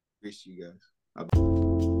 Miss you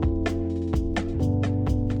guys.